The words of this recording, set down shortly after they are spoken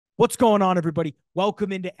What's going on, everybody?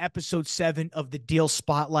 Welcome into episode 7 of the Deal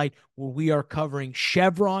Spotlight, where we are covering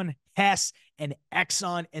Chevron, Hess, and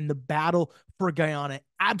Exxon and the battle for Guyana.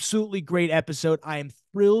 Absolutely great episode. I am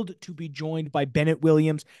thrilled to be joined by Bennett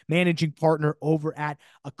Williams, managing partner over at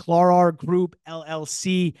Aclarar Group,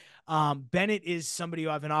 LLC. Bennett is somebody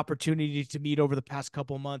who I have an opportunity to meet over the past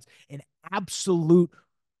couple of months, an absolute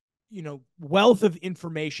wealth of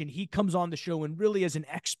information. He comes on the show and really is an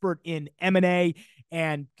expert in M&A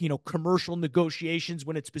and, commercial negotiations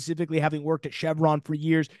when it's specifically having worked at Chevron for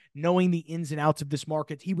years, knowing the ins and outs of this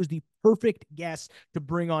market. He was the perfect guest to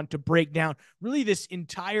bring on to break down really this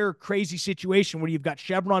entire crazy situation where you've got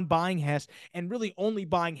Chevron buying Hess and really only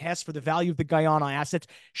buying Hess for the value of the Guyana assets.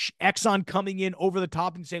 Exxon coming in over the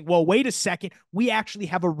top and saying, well, wait a second, we actually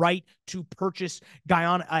have a right to purchase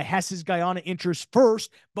Hess's Guyana interests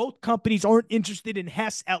first. Both companies aren't interested in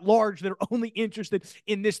Hess at large. They're only interested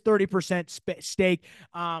in this 30% stake.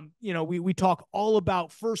 We talk all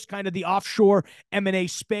about first kind of the offshore M&A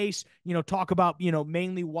space, talk about,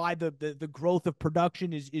 mainly why the growth of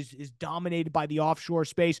production is dominated by the offshore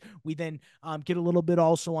space. We then get a little bit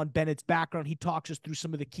also on Bennett's background. He talks us through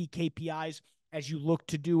some of the key KPIs as you look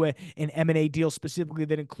to do an M&A deal specifically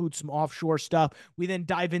that includes some offshore stuff. We then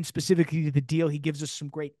dive in specifically to the deal. He gives us some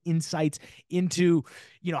great insights into,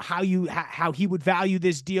 how he would value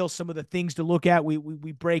this deal, some of the things to look at. We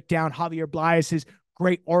break down Javier Blaias's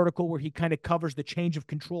great article where he kind of covers the change of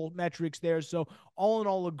control metrics there. So all in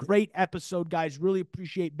all, a great episode, guys. Really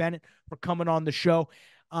appreciate Bennett for coming on the show.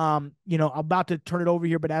 I'm about to turn it over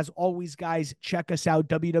here, but as always, guys, check us out,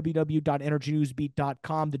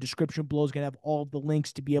 www.energynewsbeat.com. The description below is going to have all the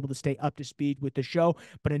links to be able to stay up to speed with the show.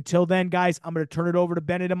 But until then, guys, I'm going to turn it over to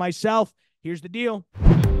Bennett and myself. Here's the deal.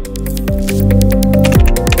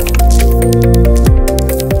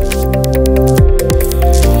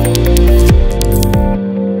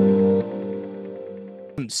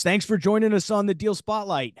 Thanks for joining us on the Deal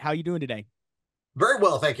Spotlight. How you doing today? Very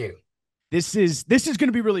well, thank you. This is going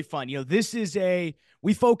to be really fun.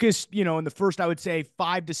 We focused, in the first, I would say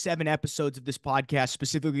 5 to 7 episodes of this podcast,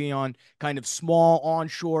 specifically on kind of small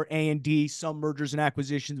onshore A&D, some mergers and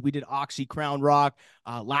acquisitions. We did Oxy, Crown Rock.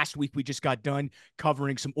 Last week, we just got done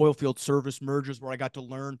covering some oil field service mergers where I got to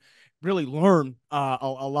learn a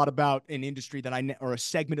lot about an industry or a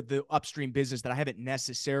segment of the upstream business that I haven't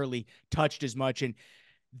necessarily touched as much. And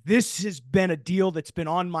this has been a deal that's been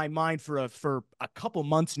on my mind for a couple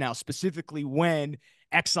months now, specifically when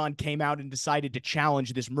Exxon came out and decided to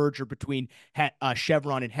challenge this merger between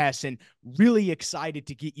Chevron and Hess, and really excited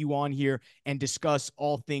to get you on here and discuss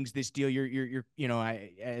all things this deal.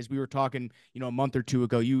 As we were talking, a month or two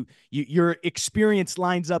ago, your experience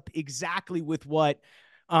lines up exactly with what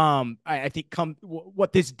I think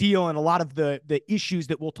what this deal and a lot of the issues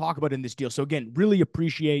that we'll talk about in this deal. So again, really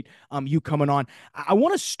appreciate you coming on. I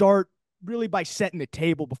want to start really by setting the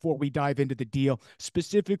table before we dive into the deal.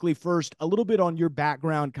 Specifically, first, a little bit on your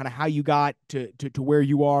background, kind of how you got to where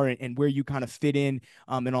you are and where you kind of fit in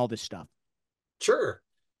and all this stuff. Sure.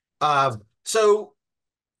 Foundationally,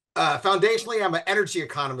 I'm an energy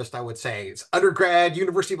economist, I would say. It's undergrad,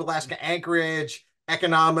 University of Alaska, Anchorage,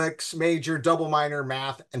 economics major, double minor,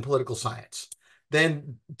 math, and political science.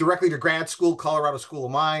 Then directly to grad school, Colorado School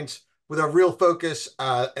of Mines, with a real focus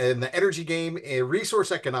in the energy game, in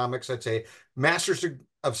resource economics. I'd say Master's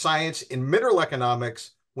of Science in Mineral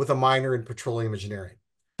Economics with a minor in petroleum engineering.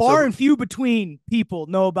 Far and few between people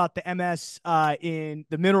know about the MS in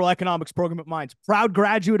the Mineral Economics program at Mines. Proud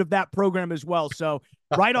graduate of that program as well. So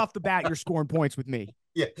right off the bat, you're scoring points with me.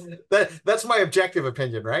 Yeah, that's my objective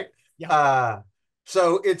opinion, right? Yeah.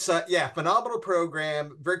 So it's phenomenal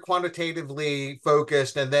program, very quantitatively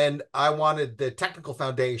focused. And then I wanted the technical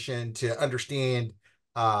foundation to understand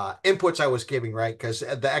inputs I was giving, right? Because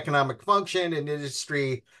the economic function and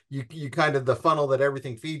industry, you kind of the funnel that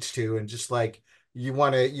everything feeds to, and just like you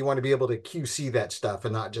want to be able to QC that stuff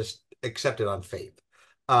and not just accept it on faith.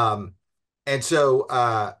 And so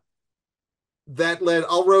that led,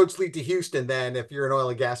 all roads lead to Houston. Then if you're in oil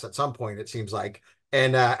and gas at some point, it seems like.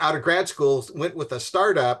 And out of grad school, went with a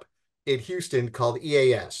startup in Houston called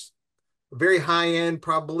EAS. Very high-end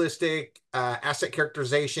probabilistic asset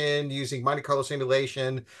characterization using Monte Carlo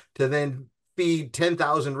simulation to then feed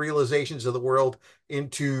 10,000 realizations of the world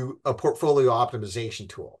into a portfolio optimization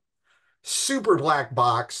tool. Super black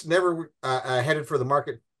box, never headed for the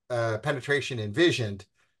market penetration envisioned,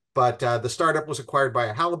 but the startup was acquired by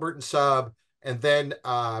a Halliburton sub, and then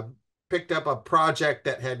picked up a project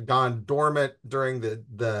that had gone dormant during the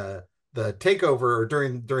takeover or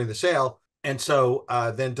during the sale. And so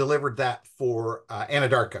then delivered that for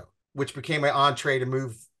Anadarko, which became my entree to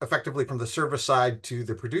move effectively from the service side to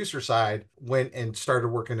the producer side, went and started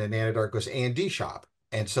working in Anadarko's A&D shop.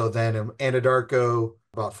 And so then Anadarko,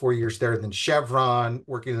 about 4 years there, then Chevron,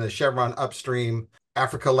 working in the Chevron upstream,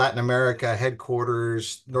 Africa, Latin America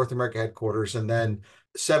headquarters, North America headquarters, and then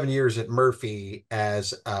 7 years at Murphy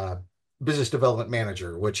as a business development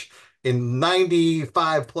manager, which in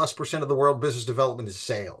 95+% of the world, business development is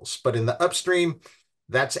sales. But in the upstream,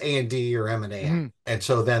 that's A&D or M&A. Mm-hmm. And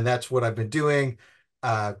so then that's what I've been doing.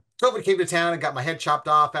 COVID came to town and got my head chopped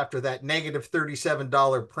off after that negative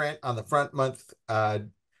 $37 print on the front month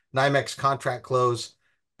NYMEX contract close.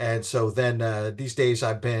 And so then these days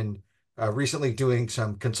I've been recently doing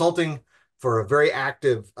some consulting for a very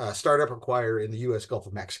active startup acquirer in the U.S. Gulf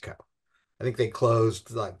of Mexico. I think they closed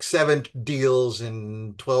like 7 deals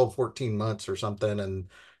in 12, 14 months or something. And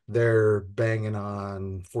they're banging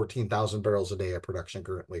on 14,000 barrels a day of production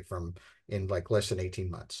currently from in like less than 18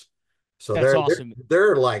 months. So that's awesome.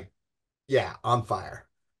 They're like, yeah, on fire.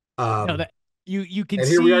 No, that you can and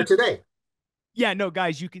see. Here we are today. Yeah, no,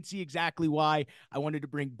 guys, you can see exactly why I wanted to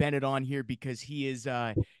bring Bennett on here, because he's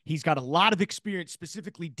got a lot of experience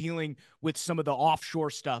specifically dealing with some of the offshore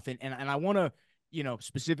stuff. And I want to,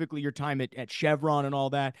 specifically your time at Chevron and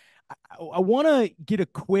all that. I want to get a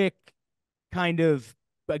quick kind of,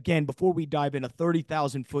 again, before we dive in, a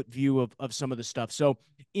 30,000-foot view of some of the stuff. So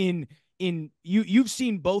you've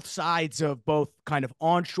seen both sides of both kind of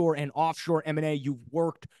onshore and offshore M&A. You've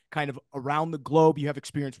worked kind of around the globe. You have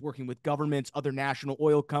experience working with governments, other national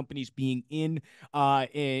oil companies, being in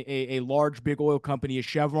a large, big oil company as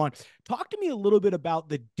Chevron. Talk to me a little bit about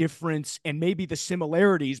the difference and maybe the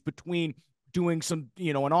similarities between doing some,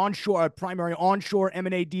 an onshore, a primary onshore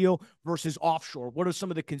M&A deal versus offshore. What are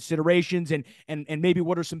some of the considerations and maybe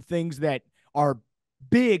what are some things that are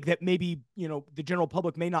big that maybe, the general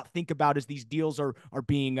public may not think about as these deals are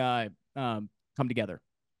being come together?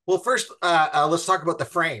 Well, first, let's talk about the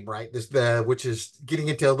frame, right? Which is getting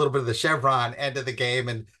into a little bit of the Chevron end of the game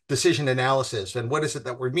and decision analysis. And what is it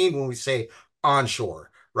that we mean when we say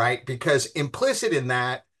onshore, right? Because implicit in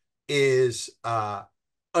that is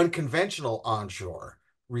unconventional onshore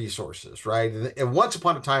resources, right? And once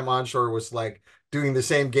upon a time, onshore was like doing the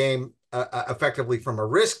same game effectively from a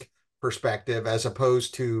risk perspective, as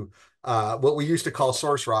opposed to what we used to call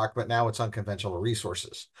source rock, but now it's unconventional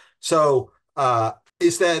resources. So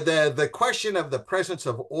is that the question of the presence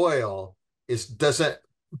of oil doesn't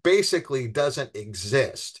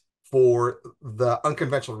exist for the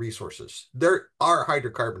unconventional resources. There are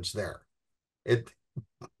hydrocarbons there.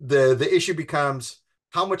 The issue becomes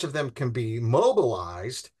how much of them can be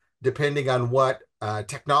mobilized depending on what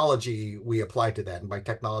technology we apply to that. And by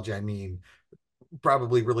technology, I mean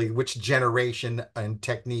probably really which generation and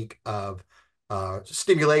technique of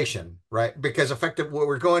stimulation, right? Because effectively what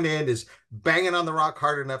we're going in is banging on the rock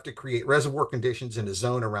hard enough to create reservoir conditions in a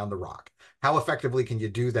zone around the rock. How effectively can you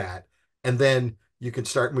do that? And then you can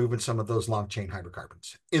start moving some of those long chain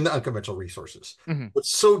hydrocarbons in the unconventional resources. Mm-hmm.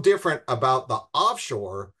 What's so different about the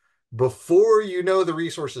offshore, before you know the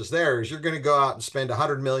resources there, is you're going to go out and spend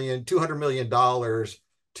 $100 million, $200 million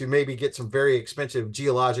to maybe get some very expensive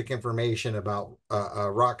geologic information about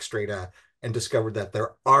rock strata and discover that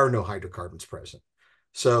there are no hydrocarbons present.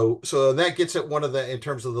 So that gets at one of the, in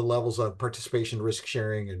terms of the levels of participation, risk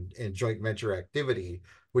sharing, and joint venture activity,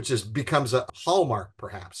 which becomes a hallmark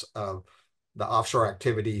perhaps of the offshore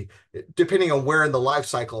activity, depending on where in the life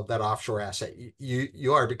cycle of that offshore asset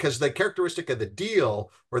you are, because the characteristic of the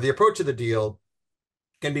deal or the approach of the deal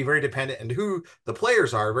can be very dependent, and who the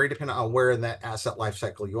players are very dependent on where in that asset life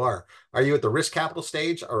cycle you are. Are you at the risk capital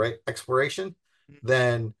stage, all right, exploration? Mm-hmm.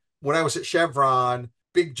 Then when I was at Chevron,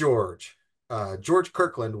 Big George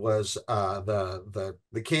Kirkland was the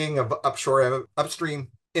king of upstream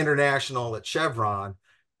international at Chevron,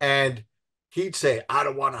 and he'd say, I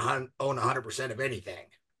don't want to own 100% of anything.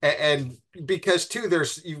 And because too,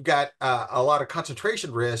 you've got a lot of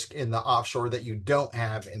concentration risk in the offshore that you don't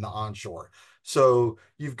have in the onshore. So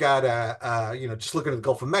you've got just looking at the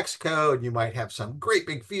Gulf of Mexico, and you might have some great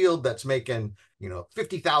big field that's making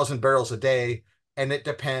 50,000 barrels a day, and it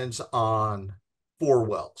depends on 4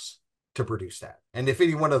 wells to produce that. And if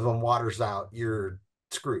any one of them waters out, you're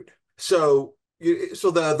screwed. So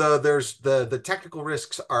the technical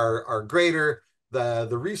risks are greater. The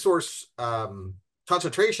resource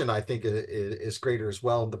concentration, I think, is greater as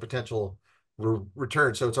well, and the potential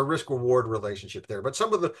return. So it's a risk reward relationship there. But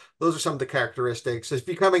those are some of the characteristics. If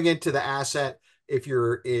you're coming into the asset,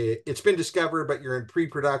 it's been discovered, but you're in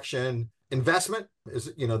pre-production investment,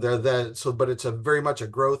 but it's a very much a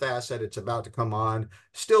growth asset. It's about to come on.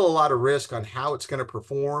 Still a lot of risk on how it's going to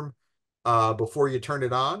perform before you turn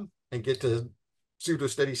it on and get to pseudo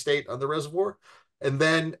steady state on the reservoir. And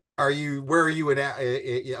then where are you in?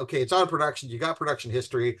 Okay, it's on production. You got production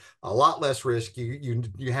history, a lot less risk. You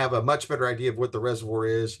have a much better idea of what the reservoir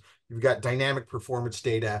is. You've got dynamic performance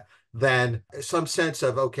data. Then some sense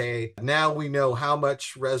of, okay, now we know how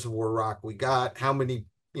much reservoir rock we got, how many,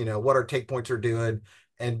 what our take points are doing,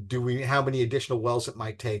 and how many additional wells it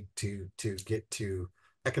might take to get to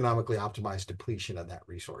economically optimized depletion of that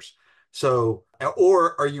resource. So,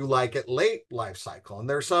 or are you like at late life cycle? And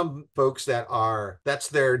there's some folks that's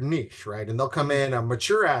their niche, right? And they'll come in on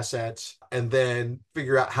mature assets and then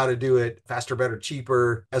figure out how to do it faster, better,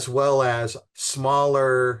 cheaper, as well as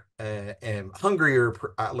smaller and hungrier,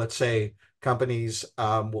 let's say, companies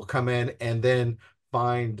will come in and then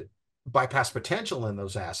find bypass potential in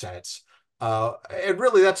those assets. And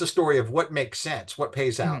really, that's a story of what makes sense, what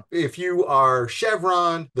pays out. If you are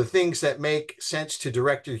Chevron, the things that make sense to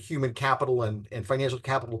direct your human capital and financial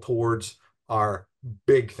capital towards are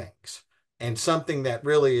big things. And something that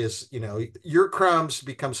really is, your crumbs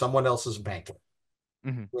become someone else's banquet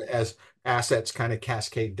as assets kind of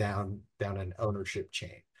cascade down an ownership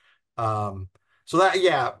chain. So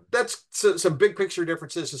that's some big picture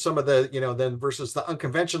differences to some of the, then versus the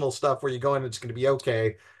unconventional stuff where you go in, it's going to be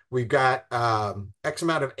okay. We've got X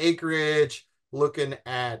amount of acreage, looking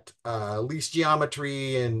at lease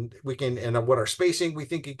geometry, and what our spacing we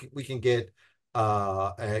think we can get,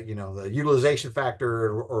 the utilization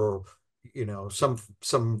factor or some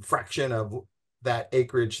fraction of that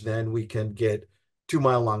acreage. Then we can get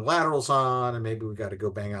 2-mile long laterals on, and maybe we got to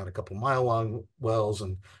go bang out a couple mile long wells,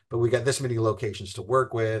 but we got this many locations to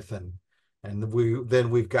work with, and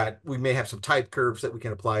we may have some type curves that we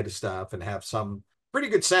can apply to stuff and have some pretty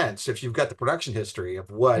good sense if you've got the production history of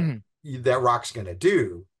what that rock's going to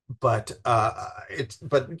do. But the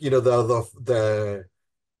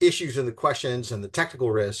issues and the questions and the technical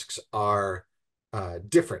risks are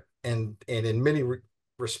different, and in many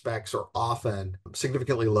respects are often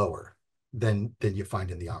significantly lower than you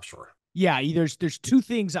find in the offshore. Yeah, there's two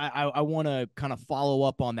things I want to kind of follow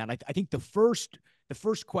up on that. I think the first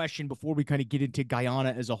question before we kind of get into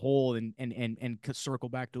Guyana as a whole and circle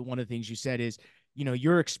back to one of the things you said is,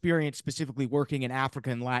 your experience specifically working in Africa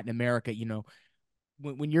and Latin America,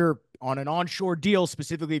 when you're on an onshore deal,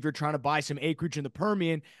 specifically if you're trying to buy some acreage in the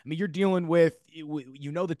Permian, I mean, you're dealing with,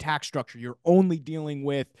 the tax structure. You're only dealing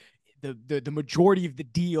with the majority of the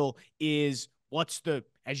deal is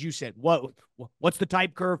as you said, what's the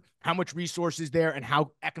type curve, how much resource is there, and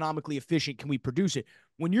how economically efficient can we produce it?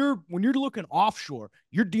 When you're looking offshore,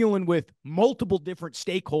 you're dealing with multiple different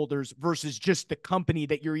stakeholders versus just the company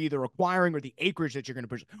that you're either acquiring or the acreage that you're going to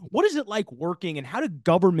purchase. What is it like working, and how do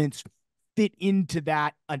governments fit into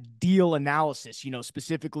that deal analysis?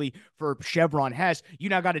 Specifically for Chevron Hess, you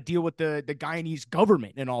now got to deal with the Guyanese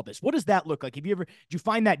government and all this. What does that look like? Did you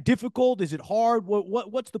find that difficult? Is it hard?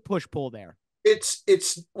 What's the push pull there? It's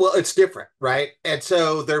different, right? And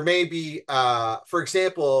so there may be, for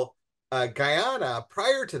example, Guyana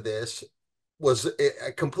prior to this was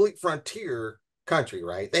a complete frontier country,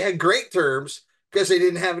 right? They had great terms because they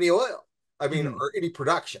didn't have any oil, or any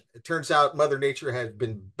production. It turns out Mother Nature had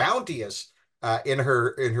been bounteous in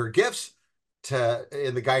her gifts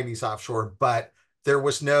in the Guyanese offshore, but there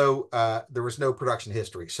was no production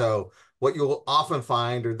history. So what you'll often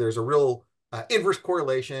find, or there's a real inverse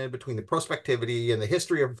correlation between the prospectivity and the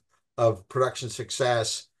history of production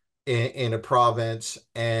success in a province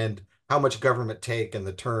and how much government take and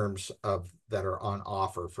the terms that are on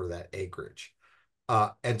offer for that acreage.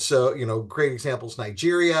 And so, great examples,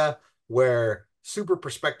 Nigeria, where super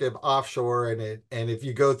prospective offshore, and if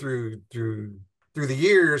you go through the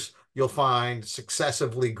years, you'll find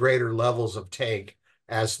successively greater levels of take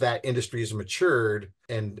as that industry has matured,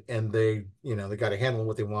 and they got to handle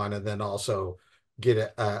what they want, and then also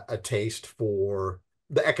get a taste for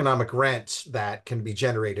the economic rents that can be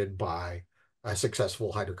generated by a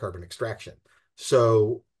successful hydrocarbon extraction.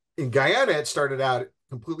 So in Guyana, it started out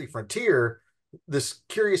completely frontier, this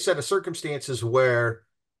curious set of circumstances where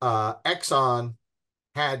Exxon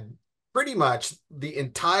had pretty much the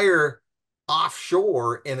entire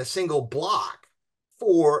offshore in a single block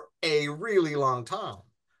for a really long time.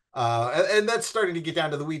 And that's starting to get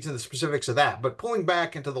down to the weeds and the specifics of that. But pulling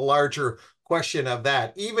back into the larger question of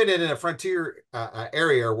that, even in a frontier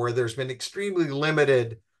area where there's been extremely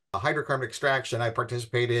limited hydrocarbon extraction, I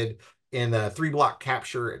participated in a 3-block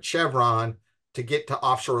capture at Chevron to get to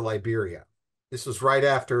offshore Liberia. This was right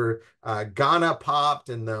after Ghana popped,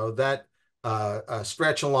 and that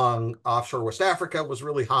stretch along offshore West Africa was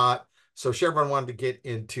really hot. So Chevron wanted to get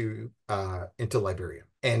into Liberia,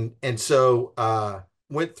 and so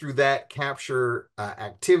went through that capture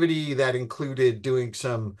activity that included doing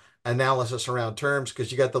some analysis around terms,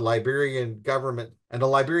 because you got the Liberian government and the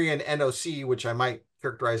Liberian NOC, which I might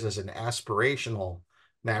characterize as an aspirational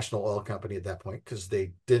national oil company at that point because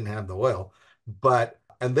they didn't have the oil.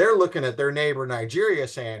 And they're looking at their neighbor Nigeria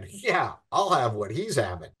saying, yeah, I'll have what he's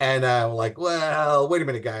having. And I'm like, well, wait a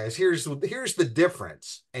minute, guys, here's the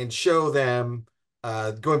difference, and show them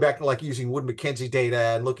going back to like using Wood Mackenzie data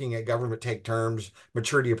and looking at government take terms,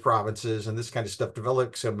 maturity of provinces, and this kind of stuff,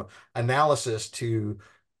 develop some analysis to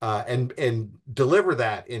and deliver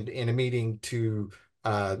that in a meeting to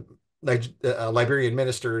Liberian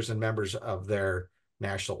ministers and members of their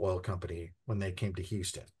national oil company when they came to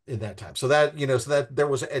Houston in that time. So that there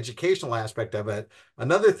was an educational aspect of it.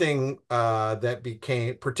 Another thing that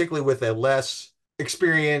became, particularly with a less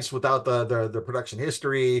experience, without the production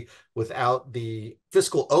history, without the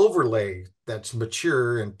fiscal overlay that's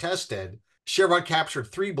mature and tested, Chevron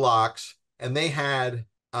captured 3 blocks, and they had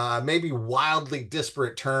maybe wildly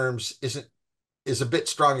disparate terms. Is a bit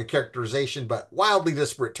strong a characterization, but wildly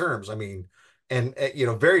disparate terms. I mean, and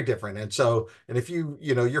very different. And if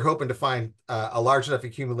you're hoping to find a large enough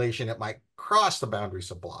accumulation, it might cross the boundaries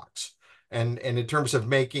of blocks. And in terms of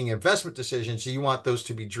making investment decisions, you want those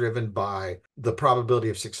to be driven by the probability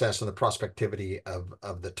of success and the prospectivity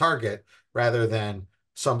of the target, rather than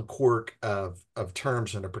some quirk of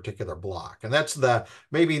terms in a particular block. And that's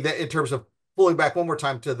in terms of pulling back one more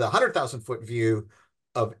time to the 100,000-foot view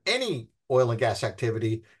of any oil and gas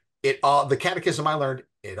activity, the catechism I learned,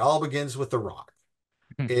 it all begins with the rock.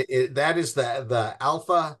 That is the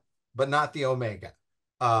alpha, but not the omega.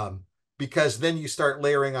 Because then you start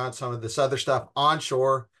layering on some of this other stuff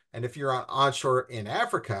onshore. And if you're onshore in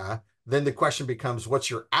Africa, then the question becomes,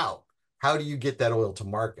 what's your out? How do you get that oil to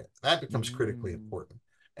market? That becomes critically important.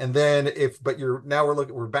 And then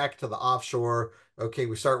we're back to the offshore. Okay,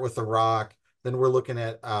 we start with the rock. Then we're looking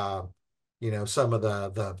at, some of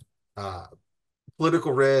the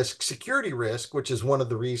political risk, security risk, which is one of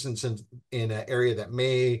the reasons in an area that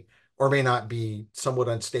may or may not be somewhat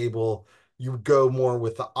unstable, you go more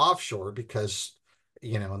with the offshore, because,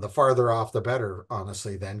 and the farther off, the better,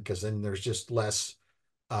 honestly, because then there's just less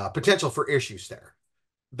potential for issues there.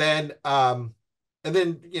 Then,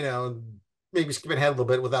 maybe skipping ahead a little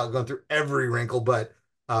bit without going through every wrinkle, but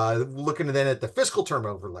looking then at the fiscal term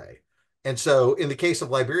overlay. And so in the case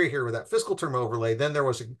of Liberia here, with that fiscal term overlay, then there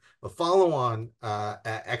was a follow-on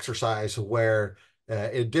exercise where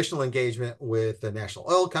additional engagement with the National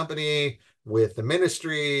Oil Company, with the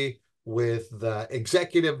ministry, with the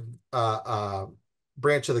executive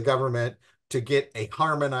branch of the government, to get a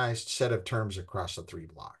harmonized set of terms across the 3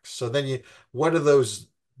 blocks. So then what are those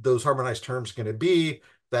harmonized terms going to be?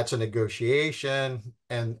 That's a negotiation.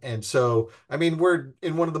 And so, I mean, we're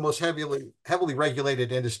in one of the most heavily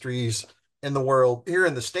regulated industries in the world, here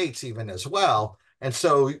in the States even as well. And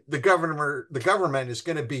so the government is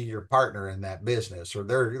going to be your partner in that business, or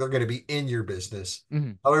they're going to be in your business.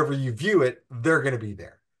 Mm-hmm. However you view it, they're going to be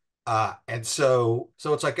there. And so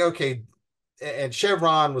it's like, okay, and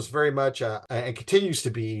Chevron was very much and continues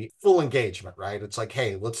to be full engagement, right? It's like,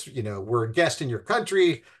 hey, we're a guest in your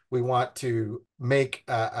country. We want to make,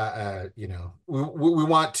 we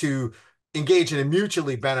want to engage in a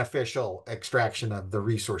mutually beneficial extraction of the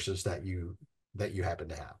resources that you happen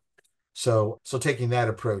to have. So taking that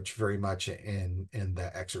approach very much in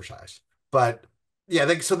the exercise. But yeah,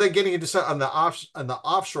 they're getting into some on the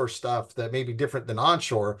offshore stuff that may be different than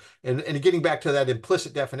onshore, and getting back to that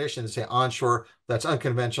implicit definition, to say onshore, that's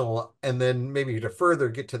unconventional, and then maybe to further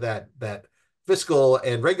get to that fiscal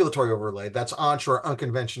and regulatory overlay, that's onshore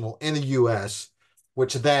unconventional in the U.S.,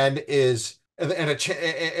 which then is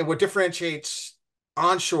and what differentiates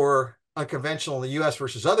onshore unconventional in the U.S.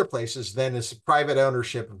 versus other places then is private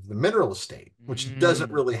ownership of the mineral estate, which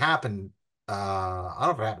doesn't really happen. I don't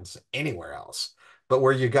know if it happens anywhere else, but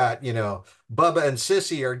where you got, Bubba and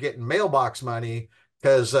Sissy are getting mailbox money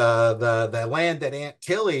because the land that Aunt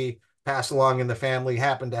Tilly passed along in the family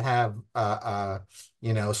happened to have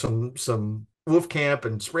some wolf camp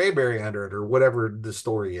and sprayberry under it, or whatever the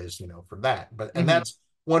story is, for that. But and that's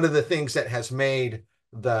one of the things that has made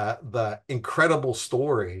the incredible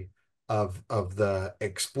story of the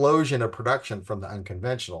explosion of production from the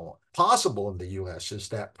unconventional possible in the U.S. is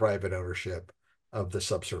that private ownership of the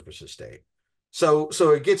subsurface estate. So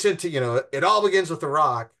it gets into, it all begins with the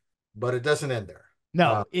rock, but it doesn't end there.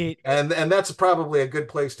 No, and that's probably a good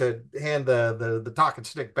place to hand the talking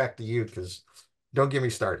stick back to you, because don't get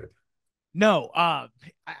me started. No,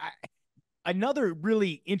 Another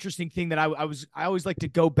really interesting thing that I always like to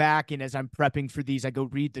go back, and as I'm prepping for these, I go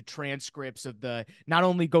read the transcripts of the, not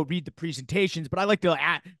only go read the presentations, but I like to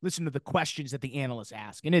listen to the questions that the analysts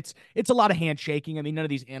ask. And it's a lot of handshaking. I mean, none of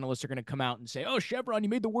these analysts are going to come out and say, "Oh, Chevron, you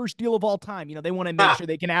made the worst deal of all time." They want to make sure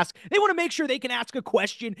they can ask, a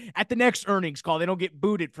question at the next earnings call. They don't get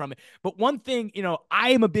booted from it. But one thing, I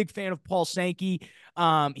am a big fan of Paul Sankey.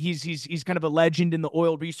 He's kind of a legend in the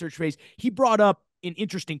oil research phase. He brought up an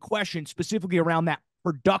interesting question specifically around that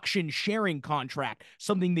production sharing contract,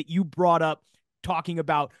 something that you brought up, talking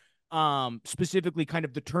about specifically kind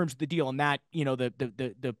of the terms of the deal, and that,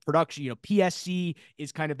 the production, PSC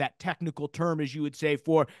is kind of that technical term, as you would say,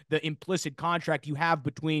 for the implicit contract you have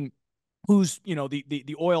between who's,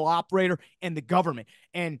 the oil operator and the government.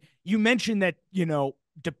 And you mentioned that,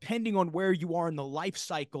 depending on where you are in the life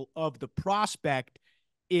cycle of the prospect,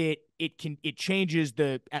 it changes,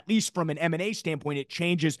 at least from an M&A standpoint, it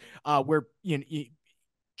changes where, it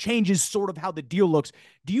changes sort of how the deal looks.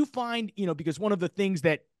 Do you find, because one of the things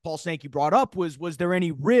that Paul Sankey brought up was there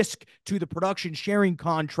any risk to the production sharing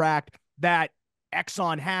contract that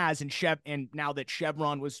Exxon has, and now that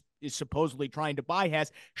Chevron is supposedly trying to buy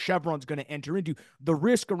Hess, Chevron's going to enter into the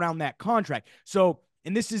risk around that contract? So,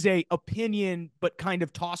 and this is a opinion, but kind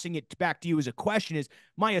of tossing it back to you as a question, is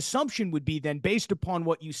my assumption would be then, based upon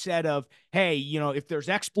what you said of, hey, if there's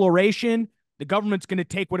exploration, the government's going to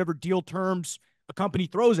take whatever deal terms a company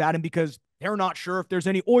throws at him because they're not sure if there's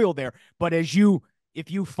any oil there. But if you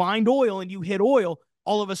find oil and you hit oil,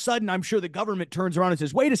 all of a sudden, I'm sure the government turns around and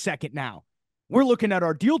says, wait a second now, we're looking at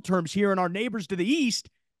our deal terms here, and our neighbors to the east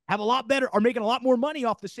are making a lot more money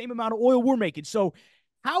off the same amount of oil we're making. So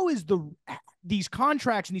how is these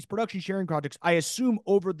contracts and these production sharing contracts, I assume,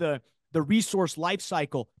 over the resource life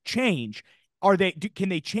cycle, change? Can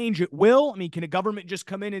they change at will? I mean, can a government just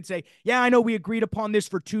come in and say, yeah, I know we agreed upon this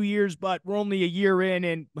for 2 years, but we're only a year in,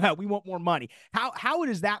 and we want more money? How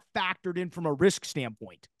is that factored in from a risk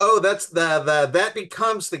standpoint? Oh, that's that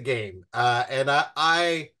becomes the game. And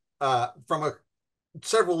I from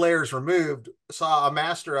several layers removed, saw a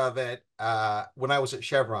master of it when I was at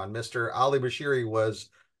Chevron. Mr. Ali Bashiri was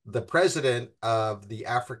the president of the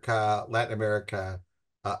Africa, Latin America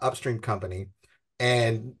upstream company,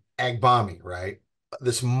 and Agbami, right?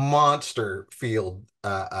 This monster field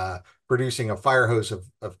producing a fire hose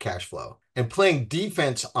of cash flow. And playing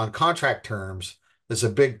defense on contract terms is a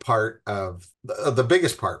big part of the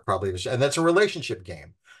biggest part, probably, and that's a relationship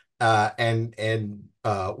game. And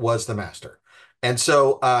was the master. And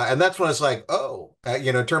so, and that's when it's like, oh,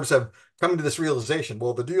 in terms of coming to this realization,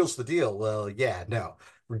 well, the deal's the deal. Well, yeah, no,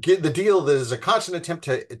 get the deal that is a constant attempt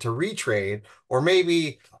to retrade, or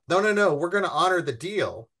maybe, no, we're going to honor the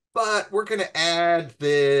deal, but we're going to add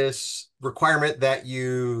this requirement that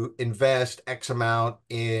you invest X amount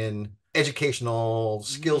in educational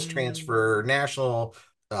skills transfer, national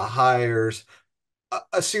hires,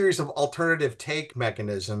 a series of alternative take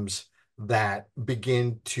mechanisms that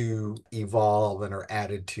begin to evolve and are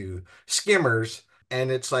added to skimmers.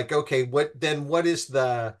 And it's like, okay, what is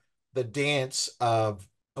the dance of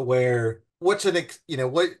where what's an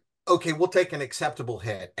what okay, we'll take an acceptable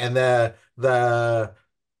hit. And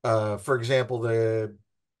for example,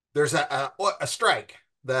 there's a strike.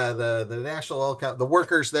 The national oil the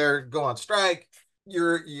workers there go on strike.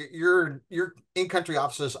 Your in-country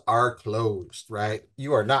offices are closed, right?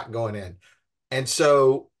 You are not going in. And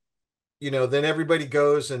so, then everybody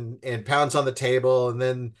goes and pounds on the table, and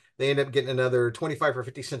then they end up getting another 25 or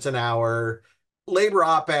 50 cents an hour. Labor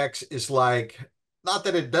OPEX is like, not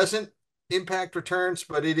that it doesn't impact returns,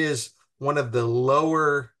 but it is one of the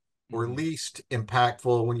lower or least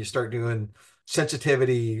impactful when you start doing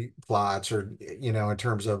sensitivity plots, or, in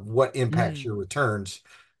terms of what impacts your returns.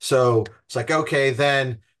 So it's like, okay,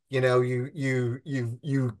 then,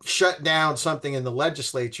 you shut down something in the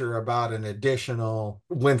legislature about an additional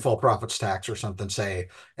windfall profits tax or something, say,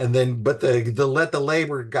 and then, but the let the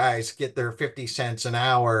labor guys get their 50 cents an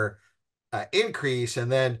hour increase,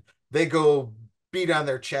 and then they go beat on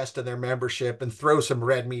their chest and their membership and throw some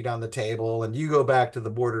red meat on the table, and you go back to the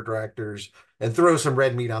board of directors and throw some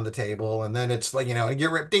red meat on the table, and then it's like,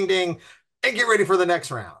 and ding ding, and get ready for the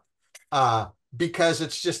next round. Because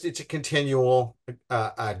it's a continual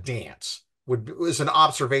dance. Was an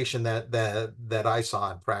observation that I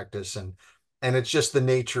saw in practice, and it's just the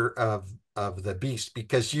nature of the beast,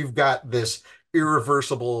 because you've got this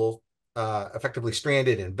irreversible, effectively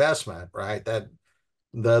stranded investment, right? That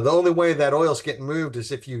the only way that oil's getting moved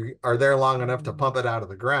is if you are there long enough to pump it out of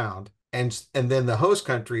the ground, and then the host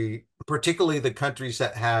country, particularly the countries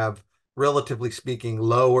that have, relatively speaking,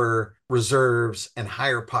 lower reserves and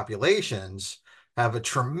higher populations, have a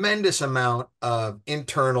tremendous amount of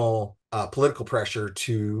internal political pressure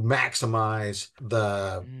to maximize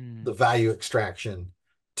the value extraction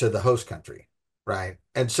to the host country, right?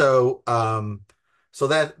 And so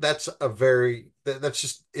that's a very that's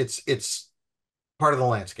just it's part of the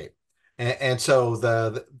landscape. And so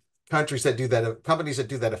the countries that do that, companies that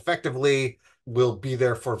do that effectively, will be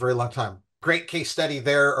there for a very long time. Great case study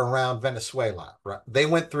there around Venezuela, right? They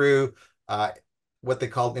went through what they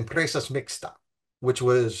called empresas mixta, which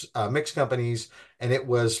was mixed companies, and it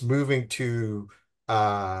was moving to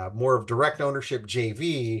more of direct ownership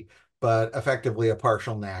JV, but effectively a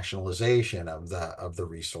partial nationalization of the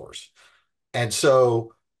resource. And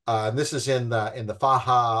so this is in the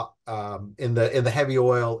Faja, in the heavy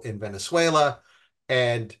oil in Venezuela,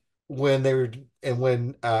 and when they were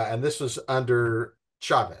and this was under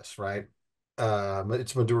Chavez, right?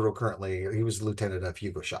 It's Maduro currently. He was the lieutenant of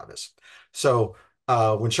Hugo Chavez. So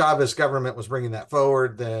when Chavez government was bringing that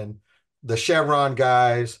forward, then the Chevron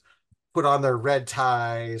guys put on their red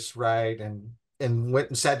ties, right, and went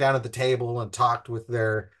and sat down at the table and talked with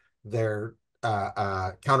their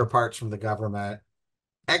counterparts from the government.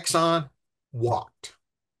 Exxon walked.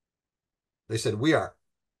 They said, we're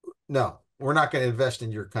not going to invest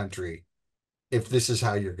in your country if this is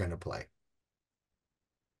how you're going to play.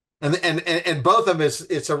 And both of them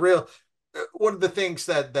it's a real one of the things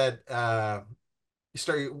that you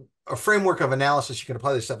start a framework of analysis you can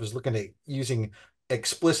apply this stuff is looking at using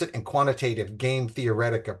explicit and quantitative game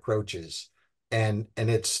theoretic approaches, and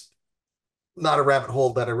it's not a rabbit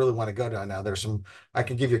hole that I really want to go down now. I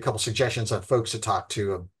can give you a couple suggestions on folks to talk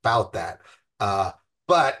to about that.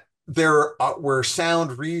 But there were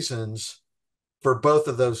sound reasons for both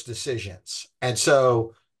of those decisions. And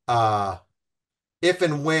so if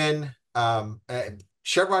and when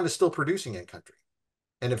Chevron is still producing in country.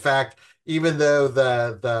 And in fact, even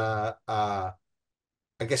though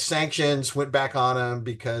I guess sanctions went back on them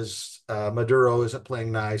because Maduro isn't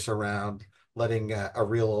playing nice around letting a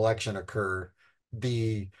real election occur,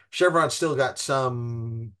 the Chevron still got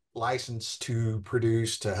some license to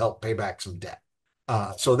produce to help pay back some debt.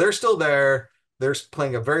 So they're still there. They're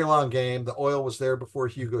playing a very long game. The oil was there before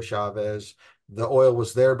Hugo Chavez. The oil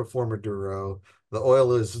was there before Maduro. The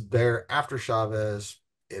oil is there after Chavez.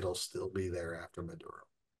 It'll still be there after Maduro.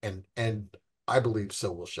 And I believe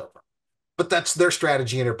so will Chevron. But that's their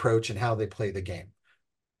strategy and approach and how they play the game.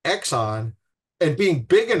 Exxon, and being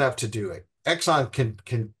big enough to do it, Exxon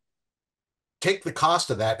can take the cost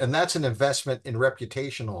of that, and that's an investment in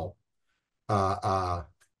reputational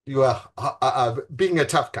being a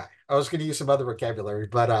tough guy. I was going to use some other vocabulary,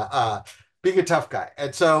 but being a tough guy.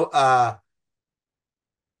 And so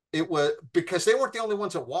it was because they weren't the only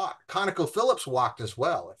ones that walked. ConocoPhillips walked as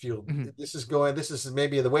well. This is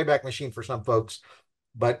maybe the Wayback Machine for some folks,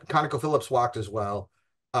 but ConocoPhillips walked as well,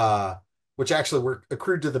 which actually were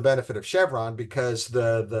accrued to the benefit of Chevron because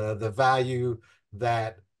the value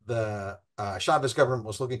that the Chavez government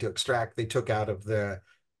was looking to extract, they took out of the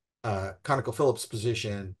ConocoPhillips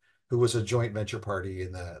position, who was a joint venture party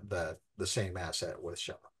in the same asset with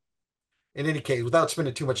Chevron. In any case, without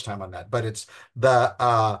spending too much time on that, but it's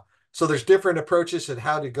so there's different approaches at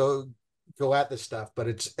how to go at this stuff, but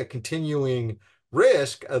it's a continuing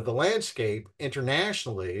risk of the landscape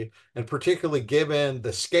internationally, and particularly given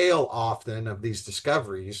the scale often of these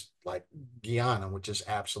discoveries, like Guyana, which is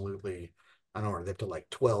absolutely, I don't know, they're up to like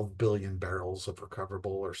 12 billion barrels of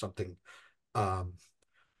recoverable or something,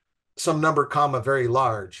 some number comma very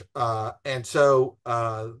large, and so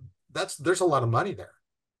there's a lot of money there.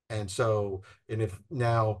 And so, and if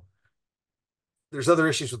now there's other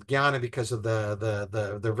issues with Guyana because of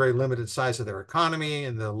the very limited size of their economy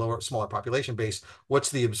and the smaller population base.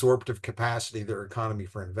 What's the absorptive capacity of their economy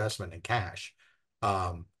for investment in cash?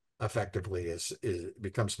 Effectively is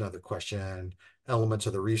becomes another question. Elements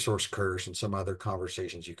of the resource curse and some other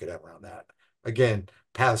conversations you could have around that. Again,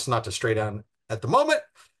 paths not to stray down at the moment,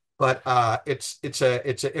 but it's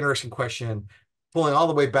an interesting question. Pulling all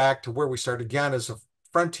the way back to where we started, Guyana is a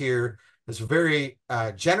frontier. Is very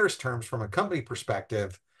generous terms from a company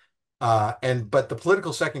perspective, but the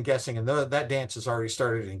political second guessing and that dance has already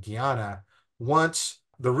started in Guyana. Once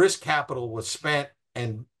the risk capital was spent,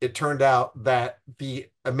 and it turned out that the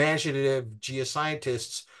imaginative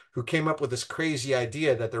geoscientists who came up with this crazy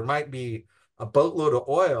idea that there might be a boatload of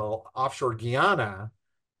oil offshore Guyana,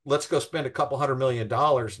 let's go spend a couple $100 million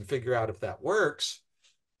and figure out if that works.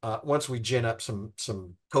 Once we gin up some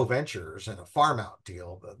co-ventures and a farm out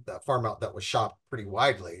deal, the farm out that was shopped pretty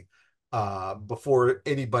widely before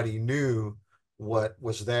anybody knew what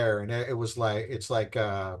was there. And it's like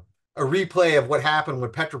a replay of what happened when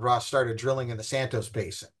Petrobras started drilling in the Santos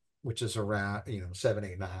Basin. which is around, 7,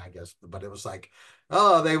 8, 9, I guess. But it was like,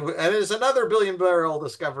 oh, and it's another billion barrel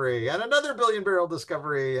discovery and another billion barrel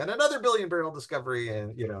discovery and another billion barrel discovery.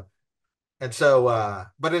 And so,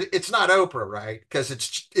 but it's not Oprah, right? Because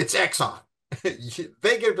it's Exxon.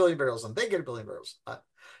 They get a billion barrels and they get a billion barrels.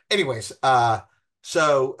 Anyways,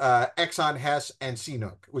 Exxon, Hess, and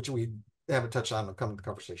CNOOC, which we haven't touched on, will come into the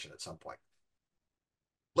conversation at some point.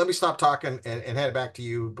 Let me stop talking and head back to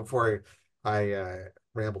you before I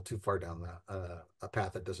ramble too far down a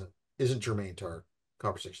path that isn't germane to our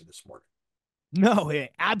conversation this morning. No,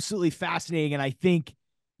 absolutely fascinating. And I think,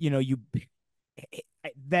 you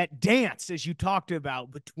that dance, as you talked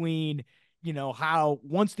about, between, how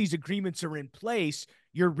once these agreements are in place,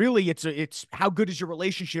 you're really, it's how good is your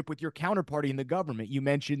relationship with your counterparty in the government. You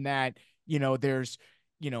mentioned that, there's,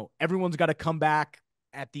 everyone's got to come back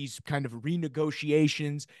at these kind of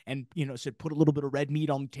renegotiations and, said put a little bit of red meat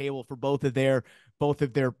on the table for both of their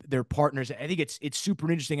partners. I think it's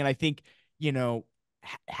super interesting. And I think,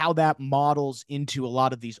 how that models into a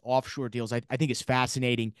lot of these offshore deals, I think is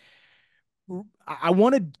fascinating. I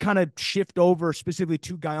want to kind of shift over specifically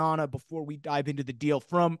to Guyana before we dive into the deal.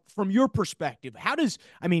 From your perspective,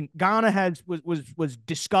 Guyana was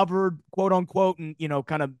discovered, quote unquote, in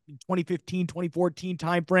kind of 2015, 2014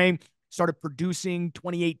 timeframe, started producing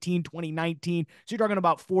 2018, 2019. So you're talking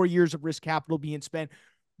about 4 years of risk capital being spent.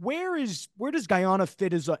 Where does Guyana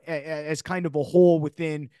fit as kind of a whole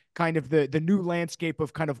within kind of the new landscape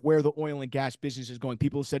of kind of where the oil and gas business is going?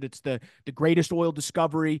 People have said it's the greatest oil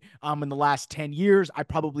discovery in the last 10 years. I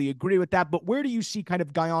probably agree with that. But where do you see kind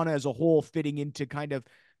of Guyana as a whole fitting into kind of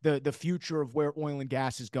the future of where oil and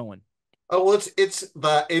gas is going? Oh, well,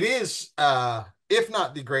 it is if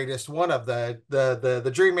not the greatest, one of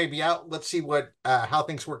the jury may be out. Let's see how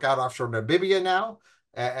things work out offshore Namibia now,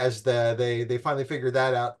 as they finally figured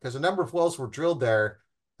that out, because a number of wells were drilled there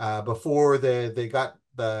before they got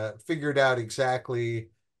figured out exactly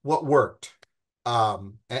what worked.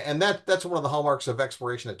 And that's one of the hallmarks of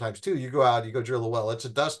exploration at times too. You go out, you go drill a well, it's a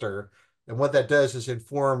duster, and what that does is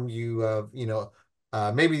inform you of,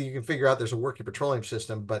 maybe you can figure out there's a working petroleum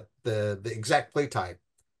system, but the exact play type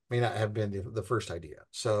may not have been the first idea.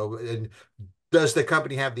 So, and does the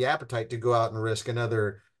company have the appetite to go out and risk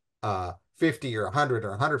another 50 or 100 or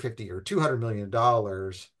 150 or $200 million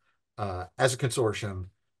as a consortium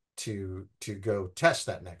to go test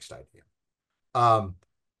that next idea?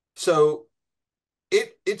 So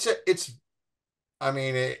it's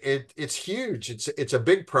huge. It's a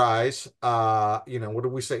big prize. What do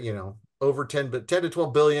we say? Over 10 to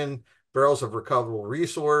 12 billion barrels of recoverable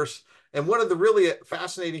resource. And one of the really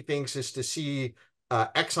fascinating things is to see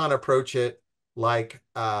Exxon approach it like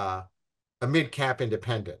a mid-cap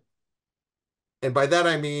independent. And by that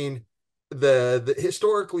I mean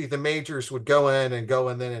historically the majors would go in and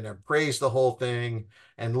appraise the whole thing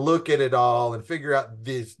and look at it all and figure out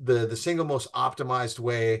the single most optimized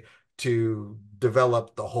way to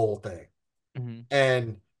develop the whole thing. Mm-hmm.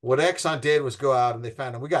 And what Exxon did was go out and they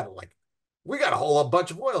found, we got a whole bunch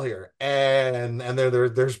of oil here, and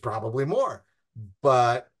there's probably more,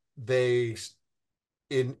 but to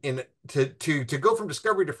go from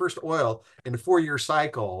discovery to first oil in a 4-year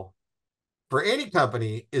cycle for any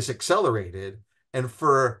company is accelerated, and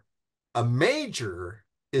for a major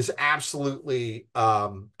is absolutely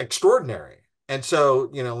extraordinary. And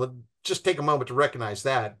so, just take a moment to recognize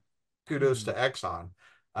that. Kudos to Exxon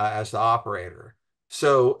as the operator.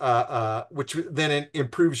 So, which then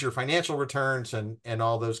improves your financial returns and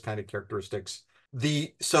all those kind of characteristics.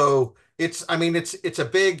 It's a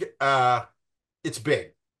big, it's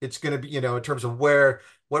big. It's going to be, in terms of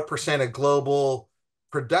what percent of global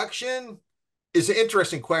production is an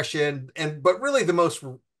interesting question. But really the most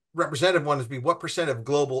representative one is what percent of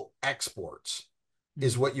global exports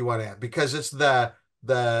is what you want to have, because it's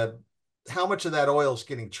how much of that oil is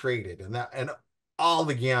getting traded, and all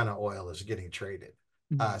the Guyana oil is getting traded.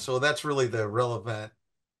 So that's really the relevant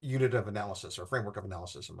unit of analysis or framework of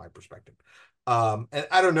analysis in my perspective. And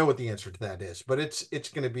I don't know what the answer to that is, but it's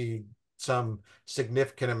going to be some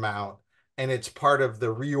significant amount, and it's part of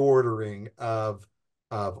the reordering of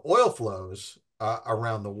oil flows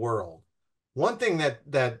around the world. One thing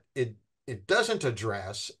that it doesn't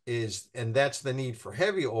address is, and that's the need for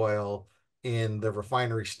heavy oil in the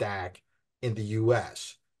refinery stack in the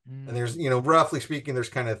U.S. And there's, roughly speaking, there's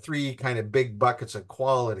kind of 3 kind of big buckets of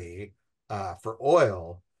quality for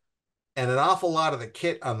oil. And an awful lot of the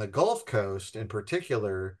kit on the Gulf Coast in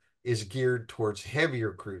particular is geared towards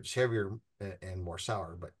heavier crudes, heavier and more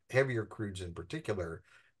sour, but heavier crudes in particular.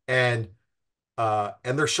 And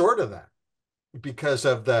they're short of that because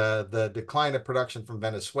of the decline of production from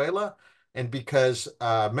Venezuela and because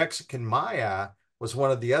Mexican Maya was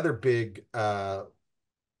one of the other big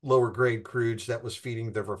lower grade crudes that was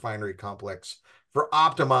feeding the refinery complex for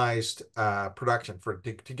optimized production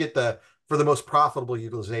to get for the most profitable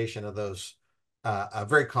utilization of those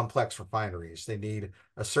very complex refineries. They need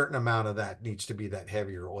a certain amount of that needs to be that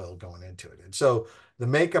heavier oil going into it. And so the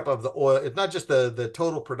makeup of the oil, it's not just the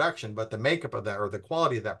total production, but the makeup of that or the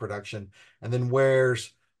quality of that production. And then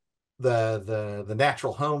where's the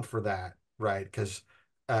natural home for that, right? Because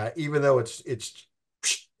even though it's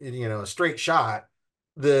a straight shot,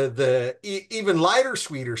 even lighter,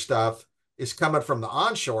 sweeter stuff is coming from the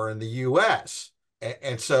onshore in the U.S.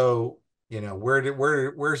 And so,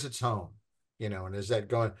 where's its home? And is that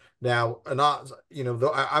going now? Not,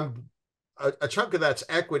 though I'm a chunk of that's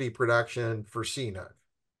equity production for CNOOC.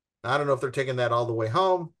 I don't know if they're taking that all the way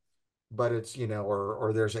home, but it's,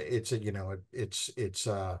 or there's it's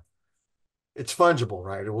fungible,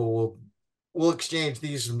 right? We'll exchange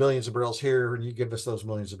these millions of barrels here, and you give us those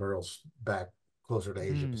millions of barrels back closer to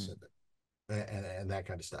Asia Pacific, and that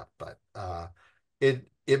kind of stuff. But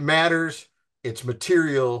it matters. It's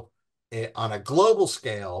material on a global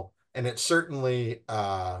scale, and it's certainly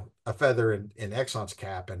a feather in Exxon's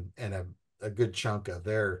cap, and a good chunk of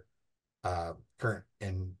their current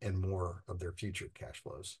and more of their future cash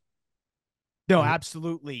flows. No,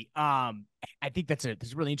 absolutely. I think that's a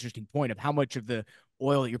really interesting point of how much of the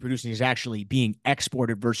oil that you're producing is actually being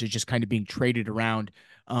exported versus just kind of being traded around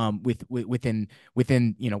within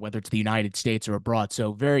whether it's the United States or abroad.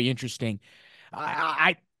 So very interesting.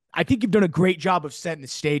 I think you've done a great job of setting the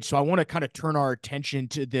stage. So I want to kind of turn our attention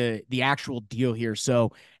to the actual deal here.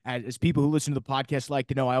 So as people who listen to the podcast like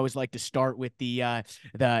to know, I always like to start with the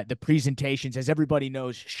presentations. As everybody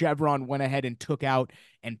knows, Chevron went ahead and took out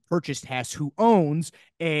and purchased Hess, who owns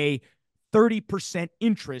a 30%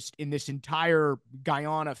 interest in this entire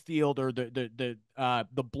Guyana field, or the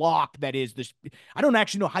block that is this. I don't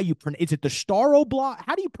actually know how you pronounce. Is it the Starbroek Block?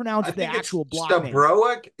 How do you pronounce the actual block name?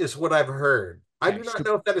 Starbroek is what I've heard. I do not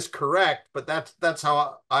know if that is correct, but that's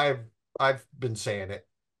how I've been saying it.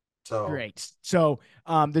 So great. So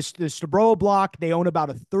the Starbroek Block, they own about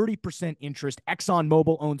a 30% interest.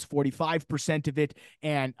 ExxonMobil owns 45% of it,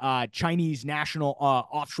 and Chinese national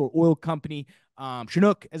offshore oil company,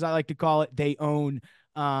 Chinook, as I like to call it, they own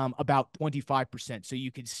about 25%. So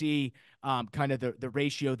you can see kind of the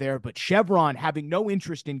ratio there. But Chevron, having no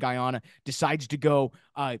interest in Guyana, decides to go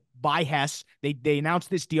buy Hess. They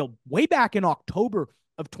announced this deal way back in October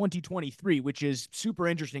of 2023, which is super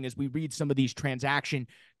interesting as we read some of these transaction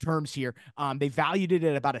terms here. They valued it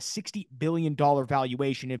at about a $60 billion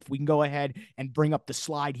valuation. If we can go ahead and bring up the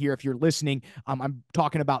slide here, if you're listening, I'm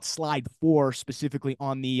talking about slide 4 specifically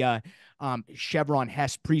on the Chevron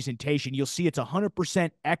Hess presentation. You'll see it's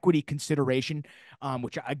 100% equity consideration,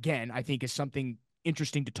 which again, I think is something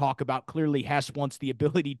interesting to talk about. Clearly, Hess wants the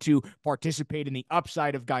ability to participate in the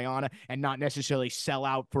upside of Guyana and not necessarily sell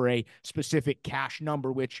out for a specific cash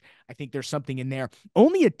number, which I think there's something in there.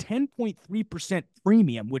 Only a 10.3%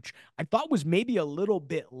 premium, which I thought was maybe a little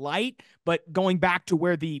bit light, but going back to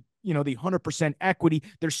where the 100% equity,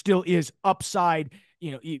 there still is upside.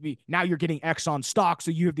 Now you're getting Exxon stock,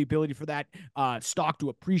 so you have the ability for that stock to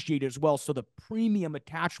appreciate as well. So the premium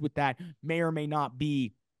attached with that may or may not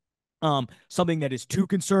be something that is too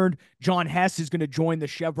concerned. John Hess is going to join the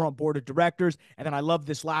Chevron board of directors. And then I love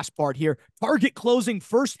this last part here. Target closing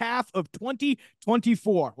first half of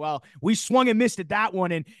 2024. Well, we swung and missed at that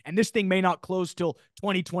one, and this thing may not close till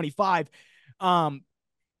 2025. The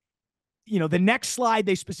next slide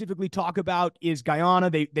they specifically talk about is Guyana.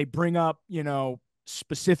 They bring up,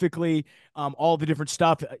 specifically all the different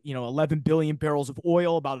stuff, 11 billion barrels of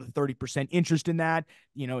oil, about a 30% interest in that.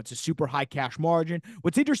 It's a super high cash margin.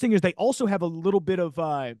 What's interesting is they also have a little bit of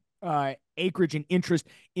acreage and interest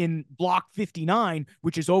in Block 59,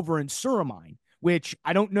 which is over in Suriname, which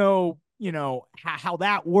I don't know, how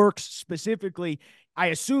that works specifically. I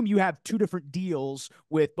assume you have two different deals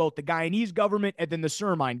with both the Guyanese government and then the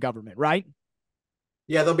Suriname government, right?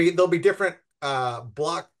 Yeah, there'll be different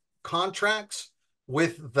block contracts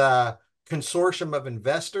with the consortium of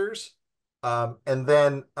investors, and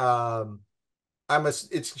then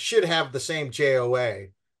it should have the same JOA,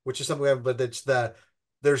 which is something we have, but there's the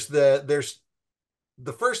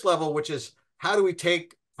first level, which is how do we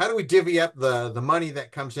divvy up the money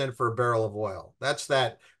that comes in for a barrel of oil? That's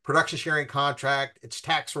that production sharing contract. It's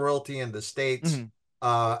tax royalty in the States.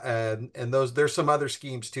 Mm-hmm. And there's some other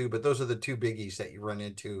schemes too, but those are the two biggies that you run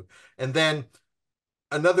into. And then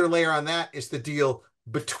another layer on that is the deal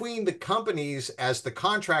between the companies as the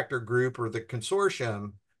contractor group or the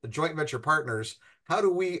consortium, the joint venture partners. How do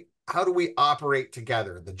we how do we operate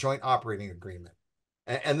together, the joint operating agreement.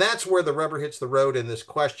 And that's where the rubber hits the road in this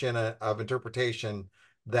question of interpretation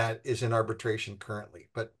that is in arbitration currently.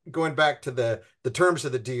 But going back to the terms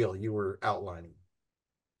of the deal you were outlining.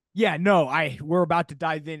 Yeah, no, we're about to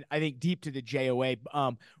dive in, I think, deep to the JOA.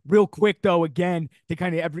 Real quick though, again, to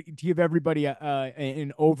kind of to give everybody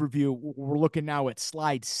an overview, we're looking now at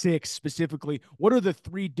slide 6 specifically. What are the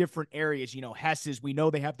 3 different areas? You know, Hess's, we know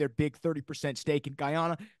they have their big 30% stake in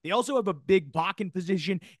Guyana. They also have a big Bakken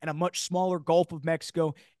position and a much smaller Gulf of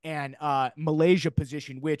Mexico and Malaysia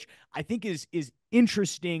position, which I think is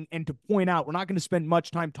interesting. And to point out, we're not going to spend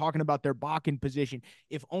much time talking about their Bakken position,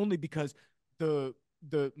 if only because the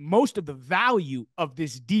most of the value of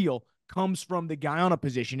this deal comes from the Guyana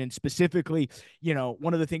position. And specifically, you know,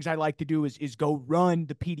 one of the things I like to do is go run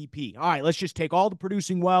the PDP. All right, let's just take all the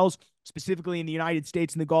producing wells, specifically in the United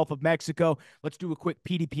States and the Gulf of Mexico. Let's do a quick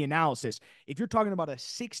PDP analysis. If you're talking about a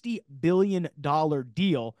 $60 billion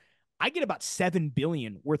deal, I get about $7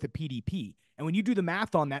 billion worth of PDP. And when you do the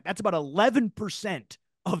math on that, that's about 11%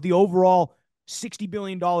 of the overall $60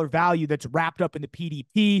 billion value that's wrapped up in the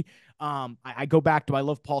PDP. I go back to, I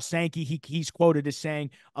love Paul Sankey. He's quoted as saying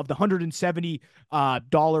of the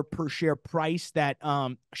 $170 per share price that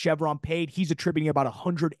Chevron paid, he's attributing about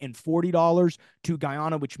 $140 to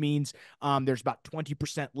Guyana, which means there's about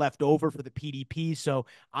 20% left over for the PDP. So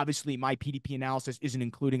obviously my PDP analysis isn't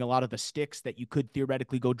including a lot of the sticks that you could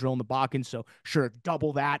theoretically go drill in the Bakken. So sure,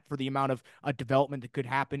 double that for the amount of development that could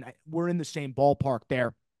happen. We're in the same ballpark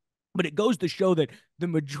there. But it goes to show that the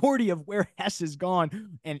majority of where Hess has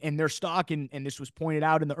gone and their stock, and this was pointed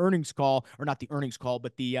out in the earnings call, or not the earnings call,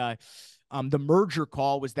 but the merger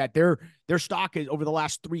call, was that their stock is, over the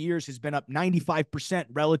last 3 years, has been up 95%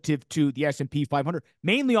 relative to the S&P 500,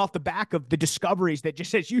 mainly off the back of the discoveries that,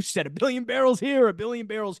 just as you said, 1 billion barrels here, 1 billion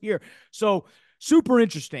barrels here. So super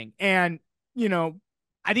interesting. And, you know,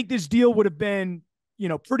 I think this deal would have been, you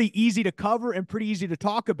know, pretty easy to cover and pretty easy to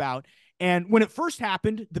talk about. And when it first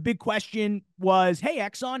happened, the big question was, hey,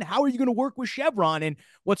 Exxon, how are you going to work with Chevron? And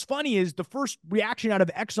what's funny is the first reaction out of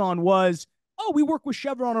Exxon was, oh, we work with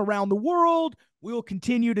Chevron around the world. We will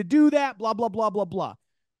continue to do that, blah, blah, blah, blah, blah.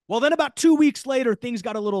 Well, then about 2 weeks later, things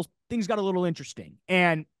got a little interesting.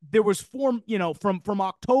 And there was from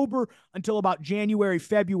October until about January,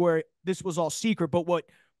 February, this was all secret. But what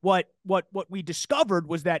we discovered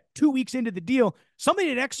was that 2 weeks into the deal,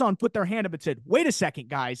 somebody at Exxon put their hand up and said, wait a second,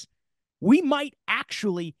 guys, we might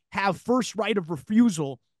actually have first right of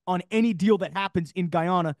refusal on any deal that happens in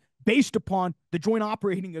Guyana based upon the joint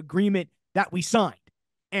operating agreement that we signed.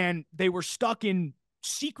 And they were stuck in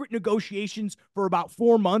secret negotiations for about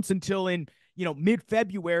 4 months until in, you know,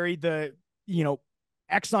 mid-February,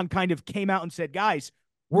 Exxon kind of came out and said, guys,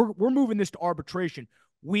 we're moving this to arbitration.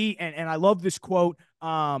 And I love this quote,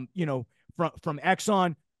 from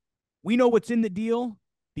Exxon, we know what's in the deal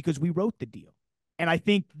because we wrote the deal. And I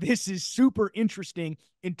think this is super interesting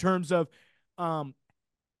in terms of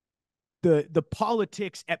the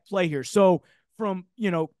politics at play here. So from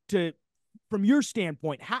your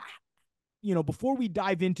standpoint, how, before we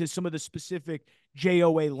dive into some of the specific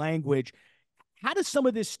JOA language, how does some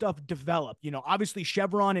of this stuff develop? You know, obviously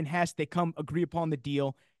Chevron and Hess, they agree upon the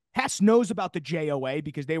deal. Hess knows about the JOA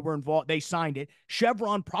because they were involved. They signed it.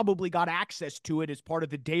 Chevron probably got access to it as part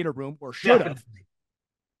of the data room, or should have.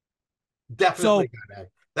 Definitely got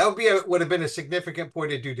access. That would have been a significant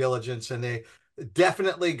point of due diligence, and they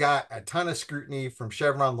definitely got a ton of scrutiny from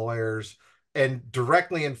Chevron lawyers and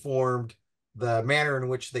directly informed the manner in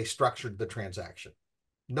which they structured the transaction.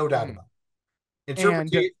 No doubt about it.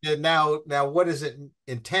 Interpretation, now what is it,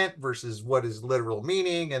 intent versus what is literal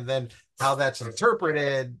meaning, and then how that's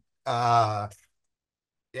interpreted. That's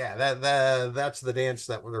the dance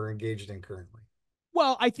that we're engaged in currently.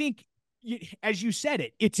 Well, I think, as you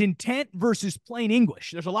said it's intent versus plain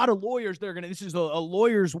English. There's a lot of lawyers that are going to, this is a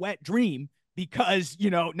lawyer's wet dream, because,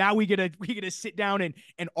 now we get to sit down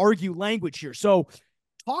and argue language here. So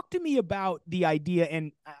talk to me about the idea.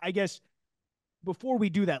 And I guess before we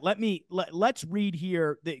do that, let's read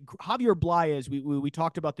here that Javier Blaias, we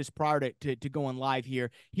talked about this prior to going live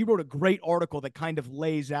here. He wrote a great article that kind of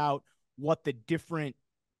lays out what the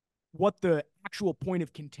actual point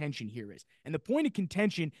of contention here is. And the point of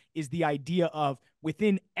contention is the idea of,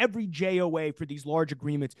 within every JOA for these large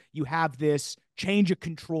agreements, you have this change of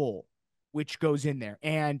control, which goes in there.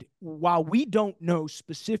 And while we don't know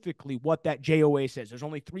specifically what that JOA says, there's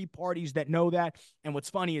only 3 parties that know that. And what's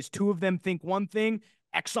funny is 2 of them think one thing,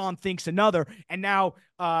 Exxon thinks another, and now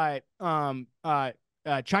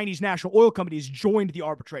Chinese National Oil Company has joined the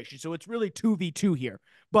arbitration. So it's really 2v2 here.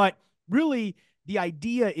 But really, the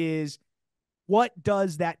idea is, what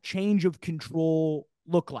does that change of control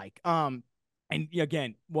look like? And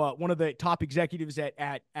again, well, one of the top executives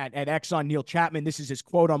at Exxon, Neil Chapman, this is his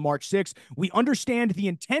quote on March 6th. We understand the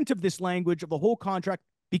intent of this language of the whole contract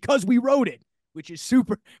because we wrote it, which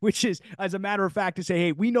is, as a matter of fact, to say,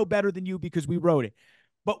 hey, we know better than you because we wrote it.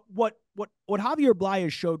 But what Javier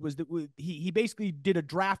Blaya showed was that he basically did a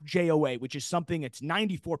draft JOA, which is something that's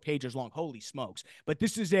 94 pages long. Holy smokes. But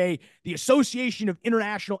this is the Association of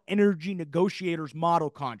International Energy Negotiators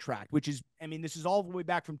model contract, which is, I mean, this is all the way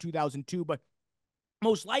back from 2002, but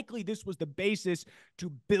most likely this was the basis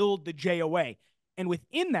to build the JOA. And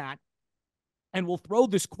within that, and we'll throw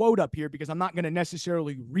this quote up here because I'm not going to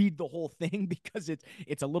necessarily read the whole thing because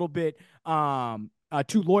it's a little bit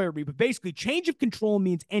too lawyery, but basically change of control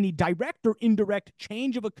means any direct or indirect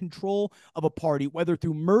change of a control of a party, whether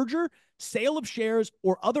through merger, sale of shares,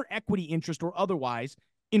 or other equity interest or otherwise,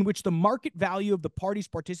 in which the market value of the party's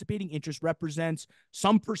participating interest represents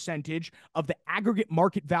some percentage of the aggregate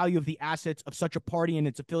market value of the assets of such a party and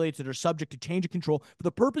its affiliates that are subject to change of control. For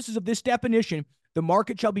the purposes of this definition, the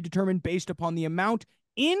market shall be determined based upon the amount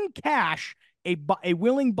in cash a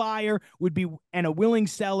willing buyer would be, and a willing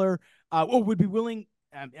seller would be willing.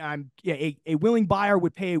 A willing buyer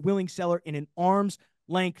would pay a willing seller in an arm's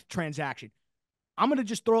length transaction. I'm going to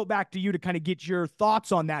just throw it back to you to kind of get your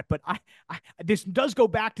thoughts on that. But this does go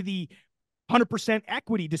back to the 100%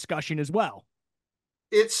 equity discussion as well.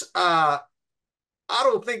 It's I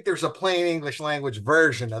don't think there's a plain English language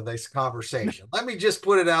version of this conversation. Let me just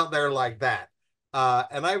put it out there like that.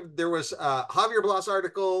 There was Javier Blas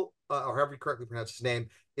article, or however you correctly pronounce his name,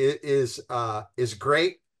 is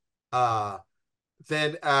great.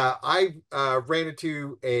 Then I ran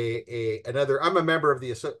into another. I'm a member of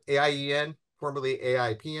the AIEN, formerly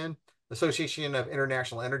AIPN, Association of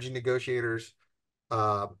International Energy Negotiators,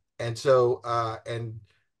 and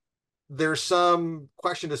there's some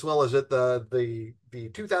question as well. Is it the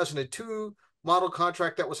 2002 model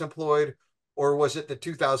contract that was employed, or was it the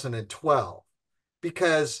 2012?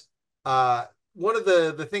 Because one of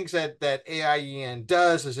the things that AIEN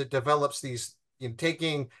does is it develops these,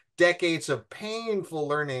 taking decades of painful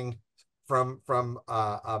learning from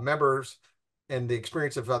members and the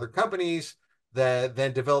experience of other companies that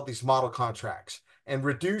then develop these model contracts and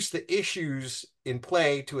reduce the issues in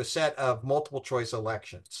play to a set of multiple choice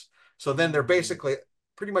elections. So then they're basically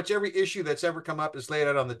pretty much every issue that's ever come up is laid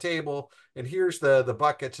out on the table, and here's the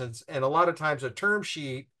buckets, and a lot of times a term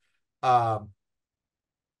sheet,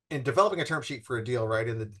 in developing a term sheet for a deal, right,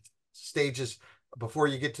 in the stages before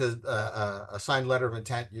you get to a signed letter of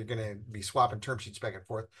intent, you're going to be swapping term sheets back and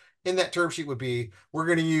forth. In that term sheet would be, we're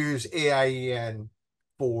going to use AIEN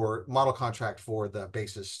for model contract for the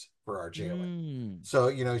basis for our JOA. So,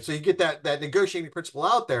 so you get that negotiating principle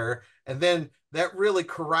out there, and then that really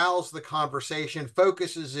corrals the conversation,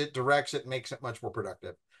 focuses it, directs it, makes it much more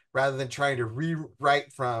productive, rather than trying to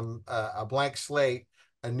rewrite from a blank slate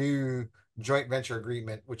a new joint venture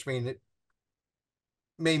agreement, which means it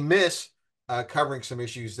may miss covering some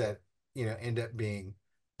issues that end up being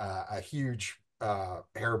a huge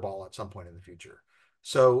hairball at some point in the future.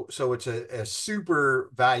 So it's a super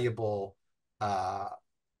valuable set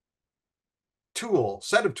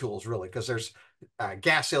of tools, really, because there's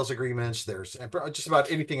gas sales agreements, there's just about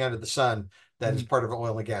anything under the sun that is part of an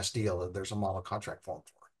oil and gas deal, there's a model contract form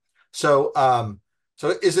for. So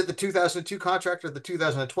is it the 2002 contract or the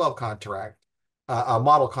 2012 contract, a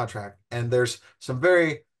model contract? And there's some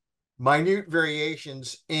very minute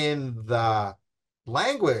variations in the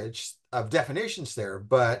language of definitions there,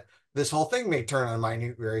 but this whole thing may turn on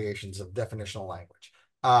minute variations of definitional language.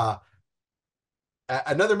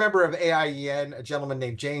 Another member of AIEN, a gentleman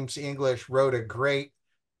named James English, wrote a great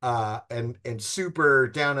and super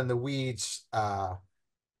down in the weeds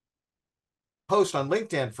post on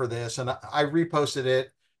LinkedIn for this, and I reposted it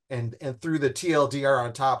and threw the TLDR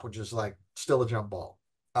on top, which is like still a jump ball.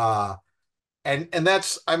 And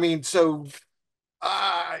that's, I mean, so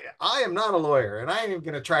I am not a lawyer, and I ain't even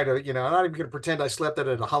going to try to, I'm not even going to pretend I slept at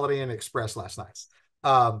a Holiday Inn Express last night.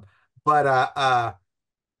 So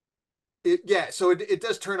it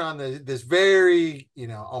does turn on this very,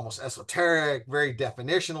 almost esoteric, very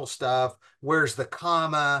definitional stuff. Where's the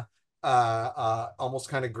comma? Almost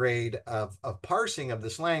kind of grade of parsing of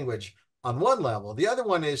this language on one level. The other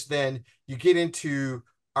one is then you get into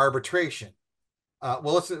arbitration.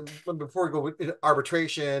 Before we go with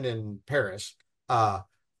arbitration in Paris,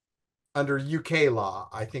 under UK law,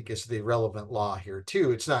 I think is the relevant law here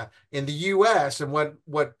too. It's not in the US, and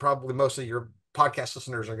what probably most of your podcast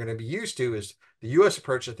listeners are going to be used to is the US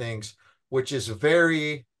approach to things, which is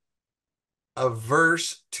very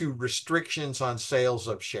averse to restrictions on sales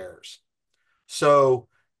of shares. So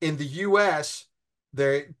in the US,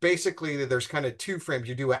 there's kind of two frames.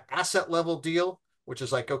 You do an asset level deal, which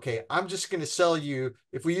is like, okay, I'm just going to sell you,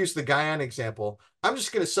 if we use the Guyana example, I'm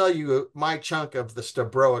just going to sell you my chunk of the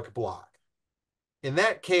Starbroek Block. In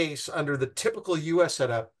that case, under the typical US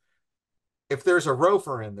setup, if there's a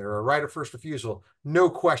ROFR in there, a right of first refusal, no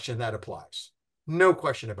question that applies. No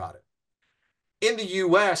question about it. In the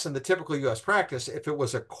US and the typical US practice, if it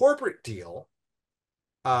was a corporate deal,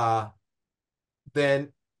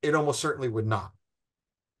 then it almost certainly would not,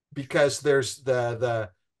 because there's the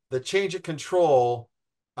change of control,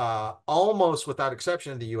 almost without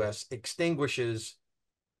exception in the US, extinguishes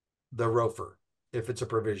the ROFR if it's a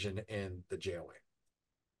provision in the JOA.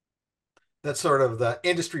 That's sort of the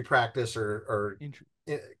industry practice, or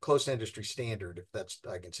close to industry standard, if that's,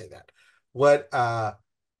 I can say that. What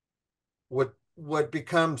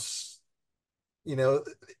becomes,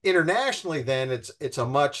 internationally, then it's a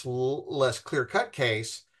much less clear-cut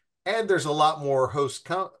case, and there's a lot more host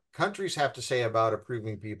countries have to say about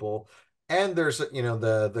approving people, and there's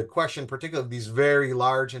the question, particularly these very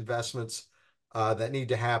large investments that need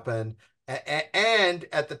to happen, and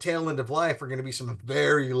at the tail end of life are going to be some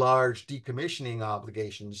very large decommissioning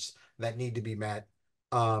obligations that need to be met.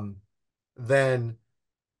 Then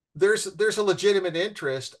there's a legitimate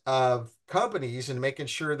interest of companies in making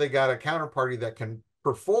sure they got a counterparty that can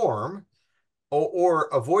perform, or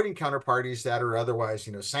avoiding counterparties that are otherwise,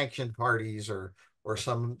 sanctioned parties, or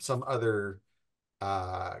some other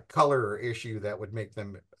color or issue that would make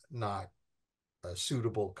them not a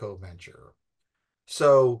suitable co-venture.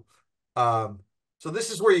 So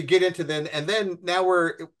this is where you get into then, and then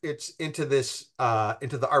now it's into this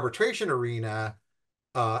into the arbitration arena,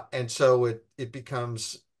 and so it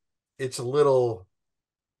becomes, it's a little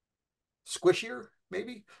squishier,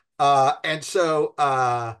 maybe. And so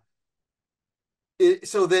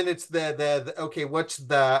so then it's the okay, what's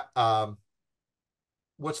the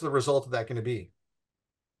result of that going to be?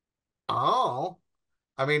 Oh,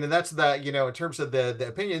 I mean, and that's in terms of the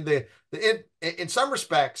opinion, in some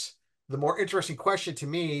respects, the more interesting question to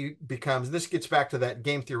me becomes, this gets back to that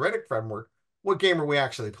game theoretic framework. What game are we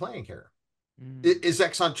actually playing here? Is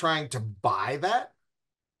Exxon trying to buy that?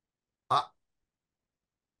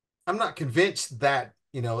 I'm not convinced that,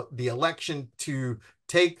 the election to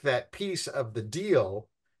take that piece of the deal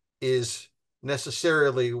is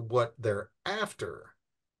necessarily what they're after.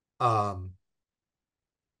 But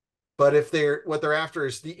if what they're after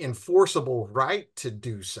is the enforceable right to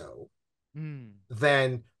do so,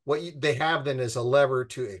 then what they have then is a lever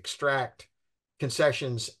to extract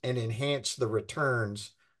concessions and enhance the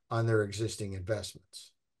returns on their existing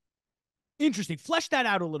investments. Interesting. Flesh that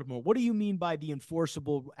out a little more. What do you mean by the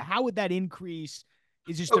enforceable? How would that increase?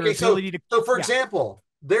 Is just their ability to? So for example,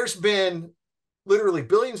 there's been literally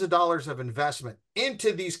billions of dollars of investment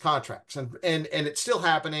into these contracts, and it's still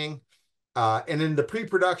happening. And in the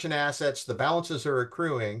pre-production assets, the balances are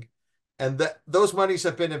accruing, and those monies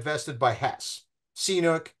have been invested by Hess,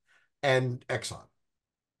 CNOOC, and Exxon.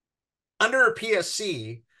 Under a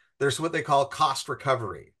PSC, there's what they call cost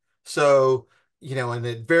recovery. So, and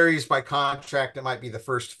it varies by contract. It might be the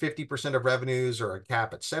first 50% of revenues, or a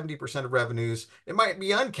cap at 70% of revenues. It might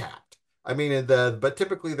be uncapped. I mean, but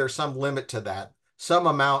typically there's some limit to that. Some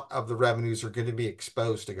amount of the revenues are going to be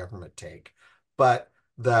exposed to government take. But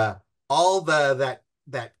all that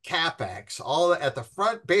CapEx, all at the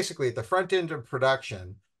front, basically at the front end of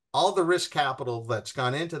production, all the risk capital that's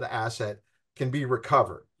gone into the asset can be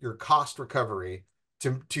recovered, your cost recovery,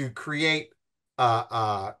 to create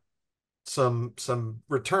some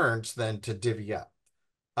returns then to divvy up,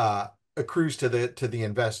 accrues to the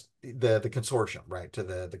consortium, right, to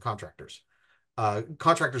the contractors.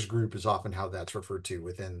 Contractors group is often how that's referred to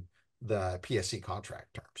within the PSC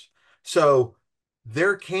contract terms. So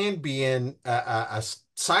there can be a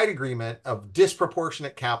side agreement of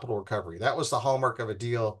disproportionate capital recovery. That was the hallmark of a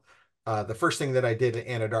deal. The first thing that I did at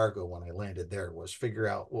Anadarko when I landed there was figure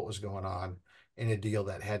out what was going on in a deal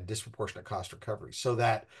that had disproportionate cost recovery, so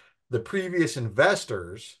that the previous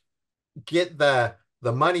investors get the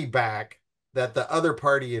money back that the other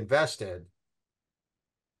party invested,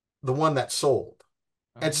 the one that sold.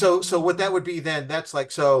 And so what that would be then, that's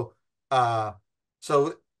like, but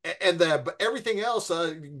everything else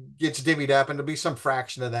gets divvied up, and there'll be some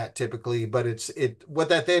fraction of that typically, but what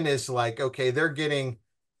that then is like, okay, they're getting,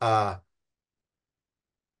 they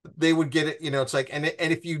would get it, it's like, and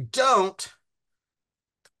if you don't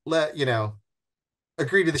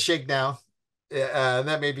agree to the shakedown,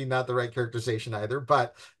 that may be not the right characterization either,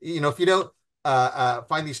 but if you don't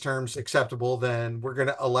find these terms acceptable, then we're going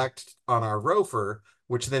to elect on our ROFR,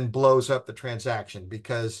 which then blows up the transaction,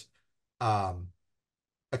 because Um,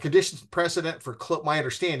 a condition precedent for my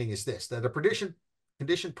understanding is this, that a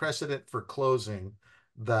condition precedent for closing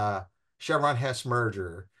the Chevron Hess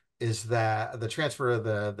merger is that the transfer of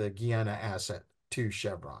the Guyana asset to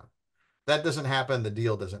Chevron. That doesn't happen, the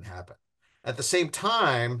deal doesn't happen. At the same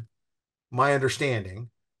time, my understanding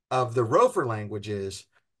of the ROFR language is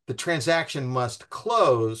the transaction must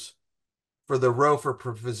close for the ROFR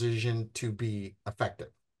provision to be effective.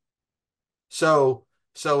 So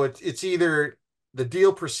it's either the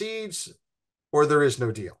deal proceeds or there is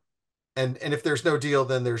no deal. And if there's no deal,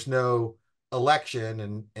 then there's no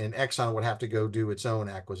election, and Exxon would have to go do its own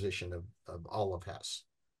acquisition of all of Hess,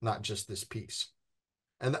 not just this piece.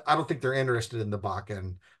 And I don't think they're interested in the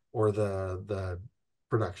Bakken or the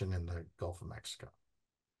production in the Gulf of Mexico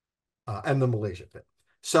and the Malaysia bit.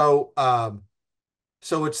 So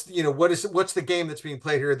so it's, what's the game that's being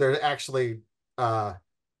played here? They're actually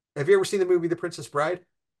have you ever seen the movie The Princess Bride?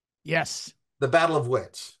 Yes. The Battle of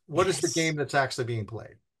Wits. What is the Yes. game that's actually being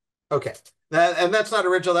played? Okay. And that's not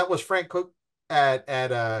original. That was Frank Cook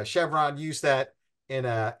at Chevron used that in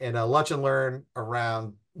a lunch and learn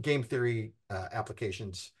around game theory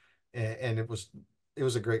applications, and it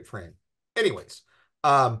was a great frame. Anyways,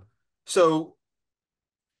 so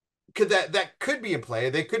that could be in play.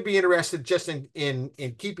 They could be interested just in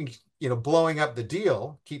keeping, blowing up the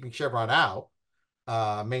deal, keeping Chevron out,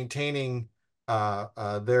 maintaining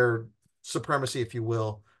their supremacy, if you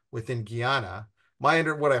will, within Guyana.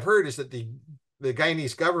 What I've heard is that the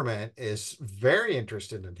Guyanese government is very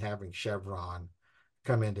interested in having Chevron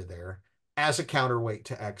come into there as a counterweight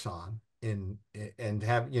to Exxon and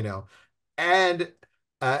have, and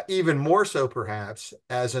even more so perhaps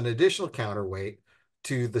as an additional counterweight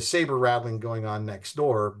to the saber rattling going on next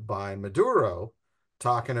door by Maduro,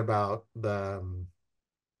 talking about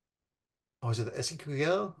is it the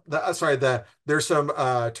Ezequiel? Sorry, there's some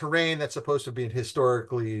terrain that's supposed to be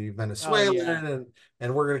historically Oh yeah. Venezuelan,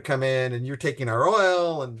 and we're going to come in, and you're taking our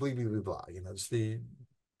oil, and blah blah blah blah. It's the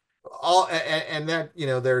all, and that,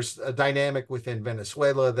 there's a dynamic within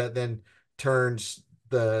Venezuela that then turns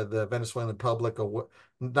the Venezuelan public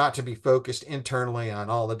not to be focused internally on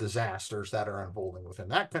all the disasters that are unfolding within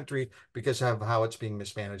that country because of how it's being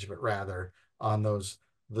mismanaged, but rather on those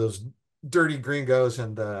dirty gringos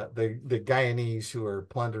and the Guyanese who are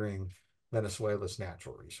plundering Venezuela's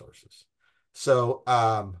natural resources. So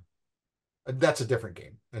that's a different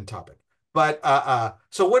game and topic. But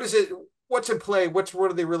so what is it? What's in play? What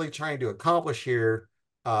are they really trying to accomplish here?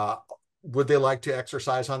 Would they like to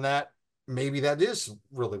exercise on that? Maybe that is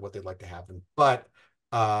really what they'd like to happen, but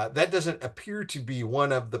that doesn't appear to be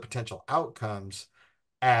one of the potential outcomes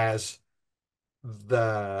as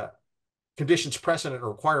the conditions precedent or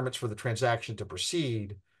requirements for the transaction to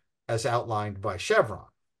proceed as outlined by Chevron.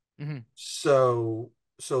 Mm-hmm. So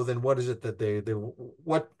then what is it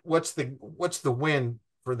that what's the win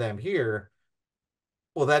for them here?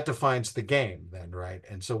 Well, that defines the game then, right?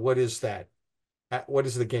 And so what is that? What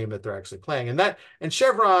is the game that they're actually playing? And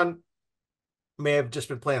Chevron may have just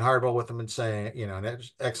been playing hardball with them and saying, and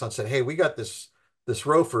Exxon said, "Hey, we got this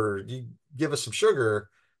ROFR, you give us some sugar,"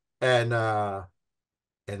 and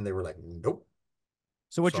they were like, "Nope."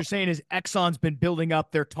 So what So you're saying is Exxon's been building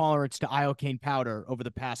up their tolerance to iocane powder over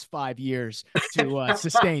the past 5 years to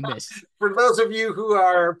sustain this. for those of you who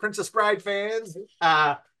are Princess Bride fans,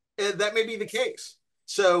 that may be the case.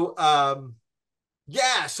 So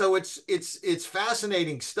yeah, so it's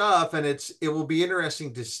fascinating stuff, and it will be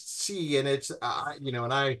interesting to see, and it's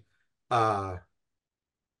and uh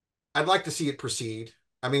I'd like to see it proceed.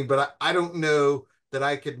 I mean, but I don't know that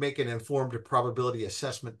I could make an informed probability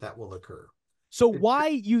assessment that will occur. So why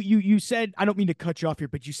you said, I don't mean to cut you off here,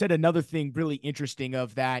 but you said another thing really interesting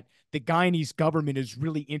of that the Guyanese government is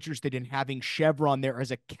really interested in having Chevron there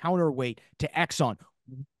as a counterweight to Exxon.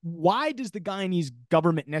 Why does the Guyanese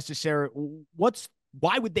government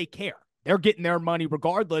why would they care? They're getting their money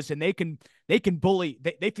regardless, and they can bully.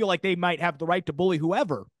 They feel like they might have the right to bully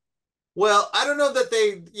whoever. Well, I don't know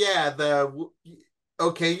that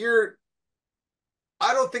okay,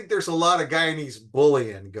 I don't think there's a lot of Guyanese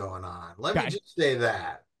bullying going on. Let me Okay. just say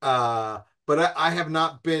that. But I have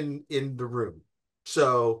not been in the room.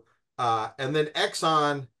 So, and then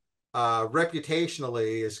Exxon,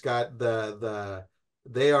 reputationally has got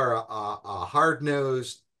they are a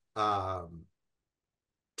hard-nosed,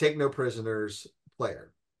 take no prisoners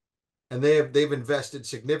player. And they've invested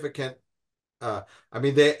significant, I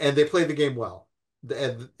mean, they play the game well.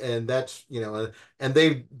 And that's, and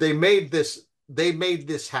they made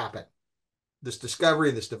this happen, this discovery,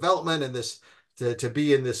 this development, and this to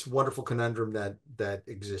be in this wonderful conundrum that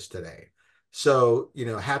exists today. So,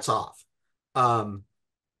 hats off. Um,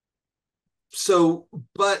 So,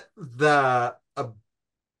 but the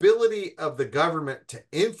ability of the government to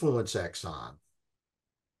influence Exxon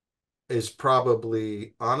is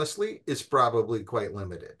probably, honestly, is probably quite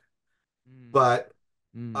limited. Mm, But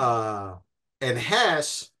mm, uh and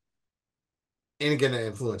Hess ain't gonna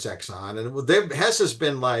influence Exxon. And Hess has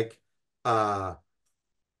been like uh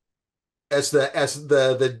as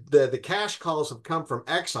the cash calls have come from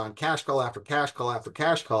Exxon, cash call after cash call after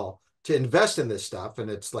cash call to invest in this stuff. And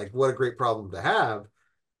it's like, what a great problem to have.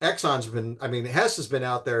 Exxon's been, I mean, Hess has been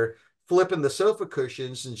out there flipping the sofa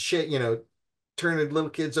cushions and shit, turning little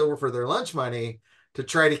kids over for their lunch money to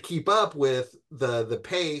try to keep up with the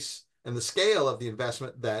pace and the scale of the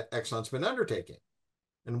investment that Exxon's been undertaking.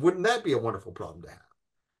 And wouldn't that be a wonderful problem to have?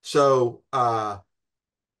 So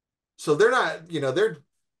so they're not,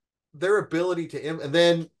 their ability to and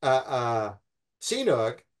then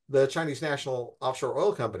CNOOC, the Chinese National Offshore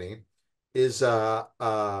Oil Company, is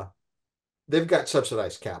they've got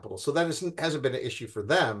subsidized capital, so that hasn't been an issue for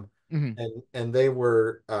them, mm, and they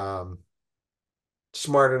were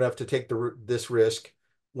smart enough to take this risk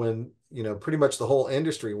when pretty much the whole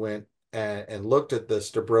industry went and looked at the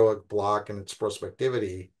Starbroek Block and its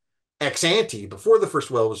prospectivity ex ante before the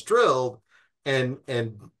first well was drilled, and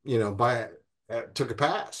by took a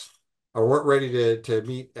pass or weren't ready to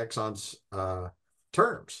meet Exxon's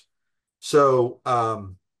terms. So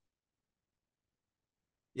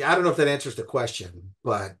yeah, I don't know if that answers the question,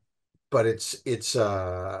 but it's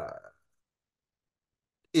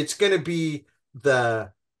going to be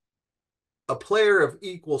the a player of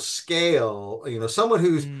equal scale, someone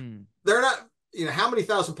who's mm. they're not, how many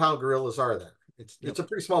 1,000-pound gorillas are there? Yep. It's a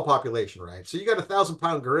pretty small population, right? So you got a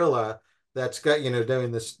 1,000-pound gorilla that's got,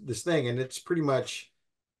 doing this thing, and it's pretty much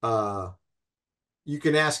you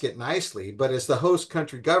can ask it nicely, but as the host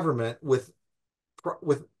country government with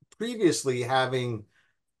previously having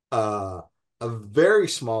uh, a very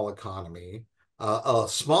small economy, a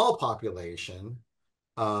small population,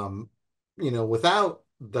 without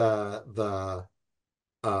the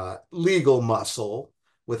legal muscle,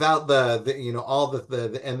 without all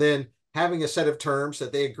and then having a set of terms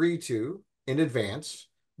that they agreed to in advance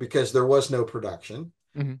because there was no production,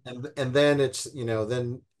 Mm-hmm. and then it's and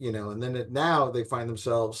then now they find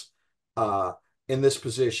themselves uh, in this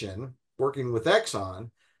position working with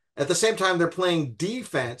Exxon. At the same time, they're playing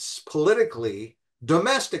defense politically,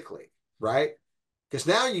 domestically, right? Because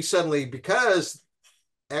now you suddenly, because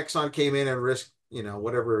Exxon came in and risked,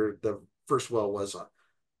 whatever the first well was,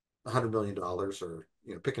 $100 million, or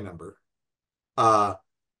pick a number. Uh,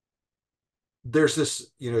 there's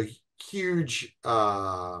this huge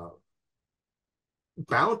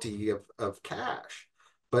bounty of cash.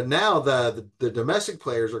 But now the domestic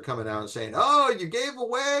players are coming out and saying, "Oh, you gave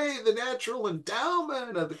away the natural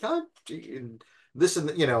endowment of the country," and this and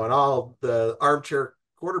and all the armchair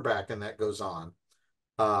quarterback and that goes on.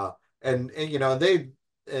 Uh, and and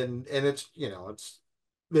it's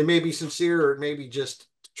they may be sincere or maybe just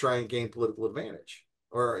try and gain political advantage,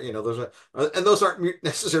 or those aren't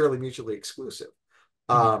necessarily mutually exclusive.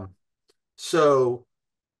 Mm-hmm. Um, so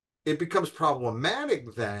it becomes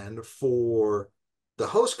problematic then for the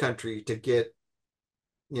host country to get,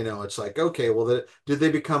 it's like, okay, well, do they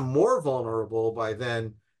become more vulnerable by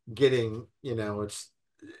then getting, it's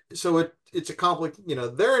a complex,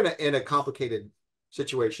 they're in a complicated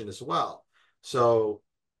situation as well. So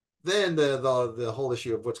then the whole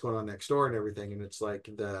issue of what's going on next door and everything, and it's like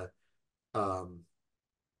um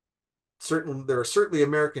there are certainly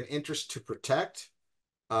American interests to protect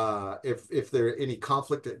if there any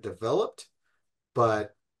conflict that developed,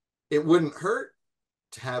 but it wouldn't hurt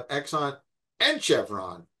to have Exxon and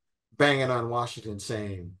Chevron banging on Washington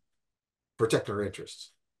saying protect our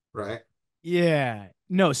interests, right? Yeah.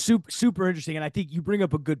 No, super interesting. And I think you bring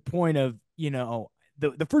up a good point of,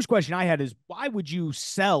 the first question I had is why would you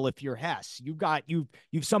sell if you're Hess?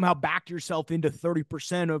 You've somehow backed yourself into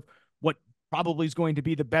 30% of what probably is going to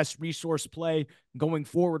be the best resource play going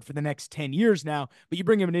forward for the next 10 years now. But you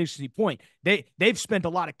bring up an interesting point. They've spent a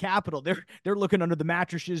lot of capital. They're looking under the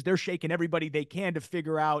mattresses. They're shaking everybody they can to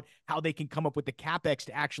figure out how they can come up with the capex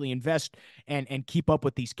to actually invest and keep up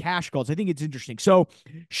with these cash calls. I think it's interesting. So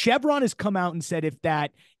Chevron has come out and said if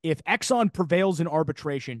Exxon prevails in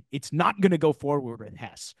arbitration, it's not going to go forward with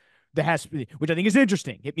Hess. The Hess, which I think is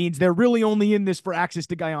interesting. It means they're really only in this for access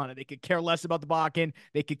to Guyana. They could care less about the Bakken.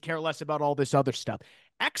 They could care less about all this other stuff.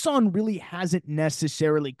 Exxon really hasn't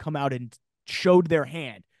necessarily come out and showed their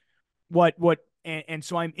hand. And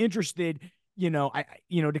so I'm interested,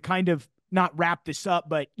 to kind of not wrap this up,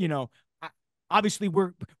 but obviously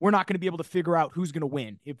we're not going to be able to figure out who's going to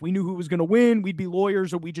win. If we knew who was going to win, we'd be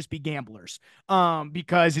lawyers or we'd just be gamblers.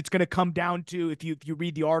 Because it's going to come down to, if you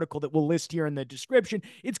read the article that we'll list here in the description,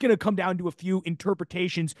 it's going to come down to a few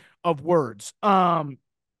interpretations of words.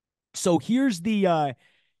 So here's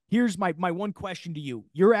my one question to you.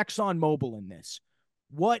 You're ExxonMobil in this.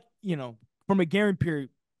 What, from a game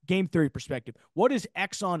theory perspective, what is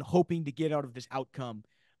Exxon hoping to get out of this outcome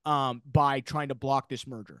by trying to block this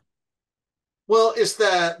merger? Well, it's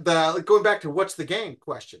the going back to what's the game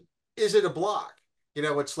question. Is it a block?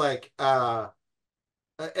 It's like and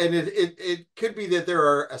it could be that there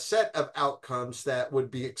are a set of outcomes that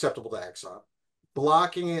would be acceptable to Exxon.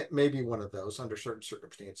 Blocking it may be one of those under certain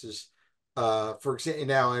circumstances. For example,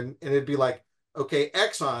 now and it'd be like, okay,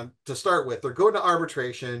 Exxon to start with, they're going to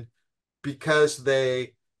arbitration because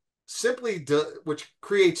they simply which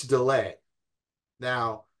creates delay.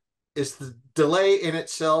 Now, is the delay in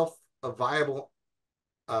itself a viable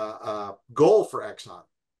goal for Exxon?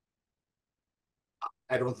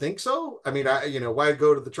 I don't think so. I mean, why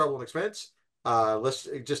go to the trouble and expense? Let's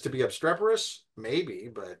just to be obstreperous, maybe,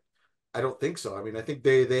 but I don't think so. I mean, I think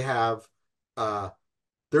they have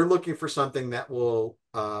they're looking for something that will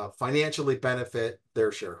financially benefit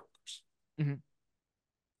their shareholders. Mm-hmm.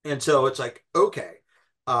 And so it's like, okay.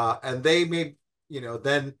 And they may,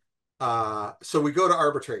 then so we go to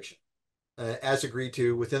arbitration as agreed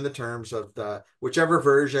to within the terms of the whichever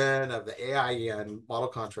version of the AIEN model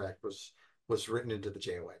contract was written into the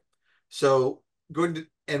JOA. So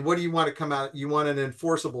and what do you want to come out? You want an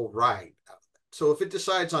enforceable right. So if it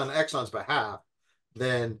decides on Exxon's behalf,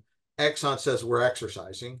 then Exxon says we're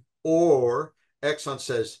exercising, or Exxon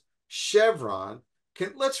says Chevron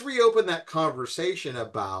let's reopen that conversation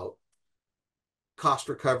about cost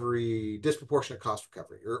recovery, disproportionate cost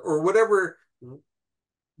recovery, or whatever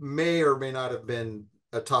may or may not have been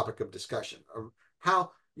a topic of discussion. Or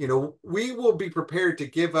how, we will be prepared to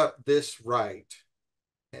give up this right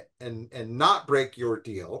and not break your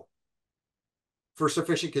deal for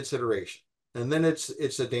sufficient consideration. And then it's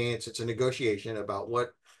a dance, it's a negotiation about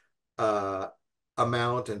what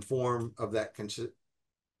amount and form of that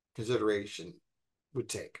consideration would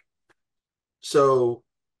take. So,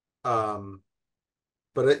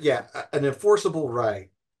 but yeah, an enforceable right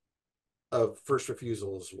of first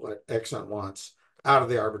refusal is what Exxon wants out of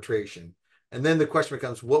the arbitration. And then the question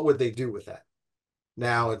becomes, what would they do with that?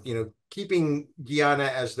 Now, keeping Guyana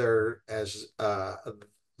as them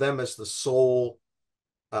as the sole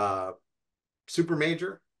super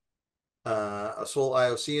major, a sole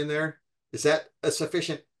IOC in there, is that a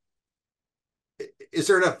sufficient? Is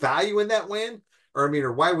there enough value in that win?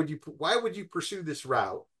 Or why would you pursue this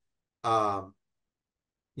route?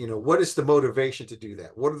 What is the motivation to do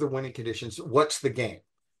that? What are the winning conditions? What's the game?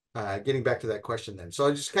 Getting back to that question then. So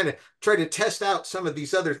I just kind of try to test out some of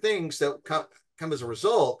these other things that come as a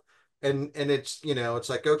result. And it's, it's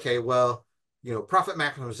like, okay, well, profit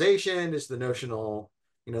maximization is the notional,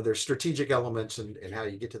 there's strategic elements and how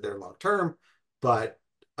you get to there long term. But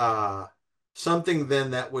something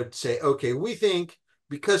then that would say, okay, we think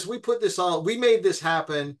because we made this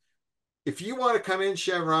happen. If you want to come in,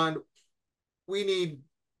 Chevron, we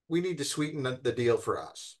need to sweeten the deal for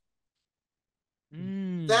us.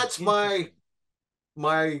 That's my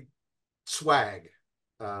swag,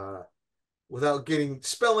 without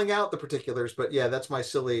spelling out the particulars. But yeah, that's my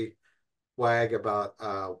silly wag about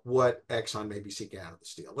what Exxon may be seeking out of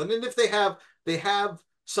this deal. And then if they have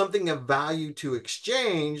something of value to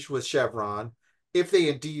exchange with Chevron, if they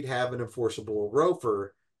indeed have an enforceable ROFR,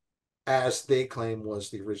 as they claim was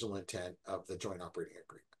the original intent of the joint operating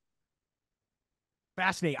agreement.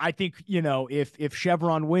 Fascinating. I think, if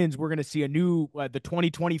Chevron wins, we're going to see a new the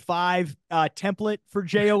 2025 template for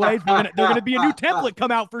JOAs. They're going to be a new template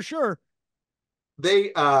come out for sure.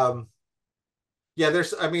 They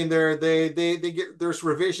there's there's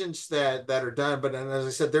revisions that are done, but as I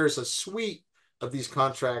said, there's a suite of these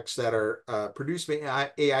contracts that are produced by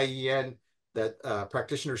AIEN that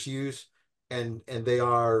practitioners use, and they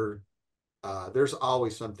are there's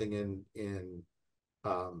always something in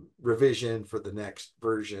revision for the next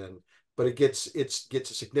version, but it gets a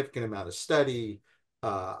significant amount of study,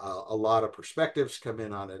 a lot of perspectives come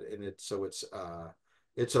in on it, and it's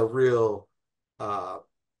a real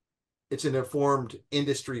it's an informed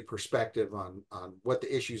industry perspective on what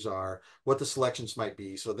the issues are, what the selections might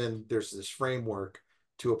be. So then there's this framework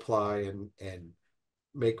to apply and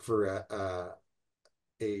make for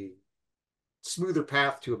a smoother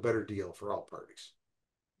path to a better deal for all parties.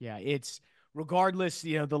 Yeah, it's regardless,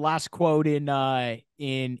 the last quote in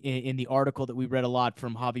the article that we read a lot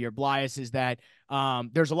from Javier Blias is that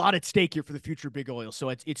there's a lot at stake here for the future of big oil. So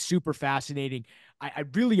it's super fascinating. I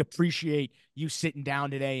really appreciate you sitting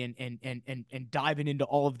down today and diving into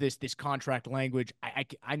all of this contract language.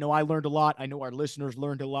 I know I learned a lot. I know our listeners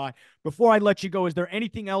learned a lot. Before I let you go, is there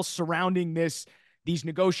anything else surrounding these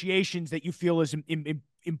negotiations that you feel is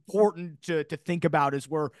important to think about as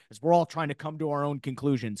we're all trying to come to our own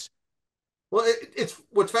conclusions? Well, it's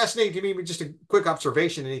what's fascinating to me. Just a quick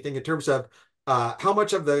observation, anything in terms of how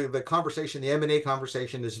much of the conversation, the M&A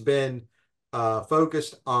conversation, has been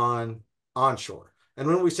focused on onshore. And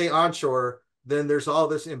when we say onshore, then there's all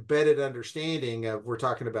this embedded understanding of we're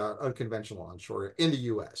talking about unconventional onshore in the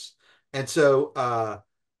U.S. And so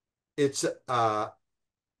it's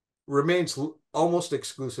remains almost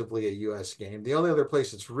exclusively a U.S. game. The only other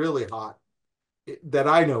place that's really hot that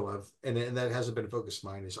I know of, and that hasn't been a focus of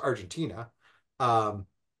mine, is Argentina. And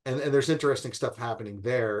there's interesting stuff happening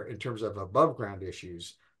there in terms of above ground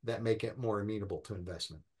issues that make it more amenable to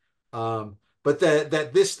investment. But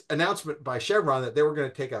that this announcement by Chevron that they were going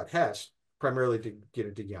to take out Hess primarily to get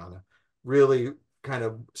into Guyana really kind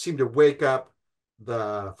of seemed to wake up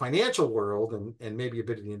the financial world and maybe a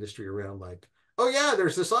bit of the industry around like, oh yeah,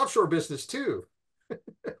 there's this offshore business too.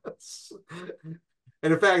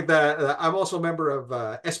 And in fact, I'm also a member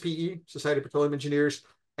of SPE, Society of Petroleum Engineers,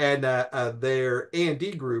 and their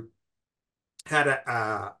A&D group had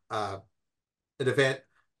an event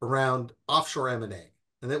around offshore M&A.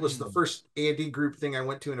 And that was the first A&D group thing I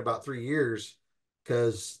went to in about 3 years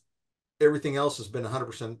because everything else has been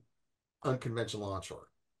 100% unconventional onshore.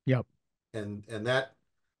 Yep. And that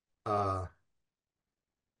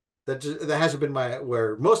hasn't been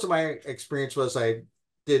where most of my experience was. I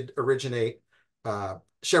did originate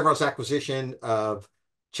Chevron's acquisition of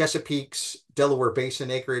Chesapeake's Delaware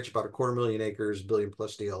Basin acreage, about 250,000 acres,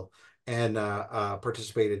 billion-plus deal, and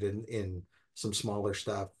participated in some smaller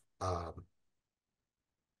stuff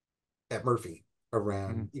at Murphy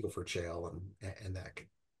around Eagle Ford Shale and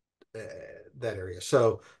that area.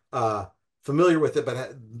 So familiar with it,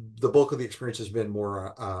 but the bulk of the experience has been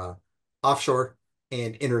more offshore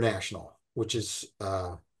and international, which is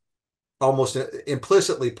almost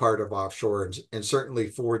implicitly part of offshore, and certainly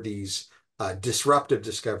for these disruptive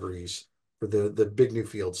discoveries for the big new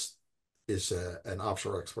fields is an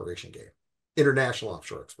offshore exploration game, international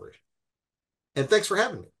offshore exploration. And thanks for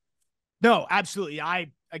having me. No, absolutely.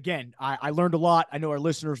 I learned a lot. I know our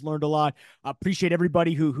listeners learned a lot. Appreciate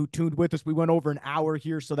everybody who tuned with us. We went over an hour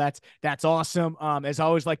here, so that's awesome. As I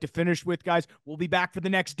always like to finish with, guys, we'll be back for the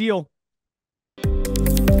next deal.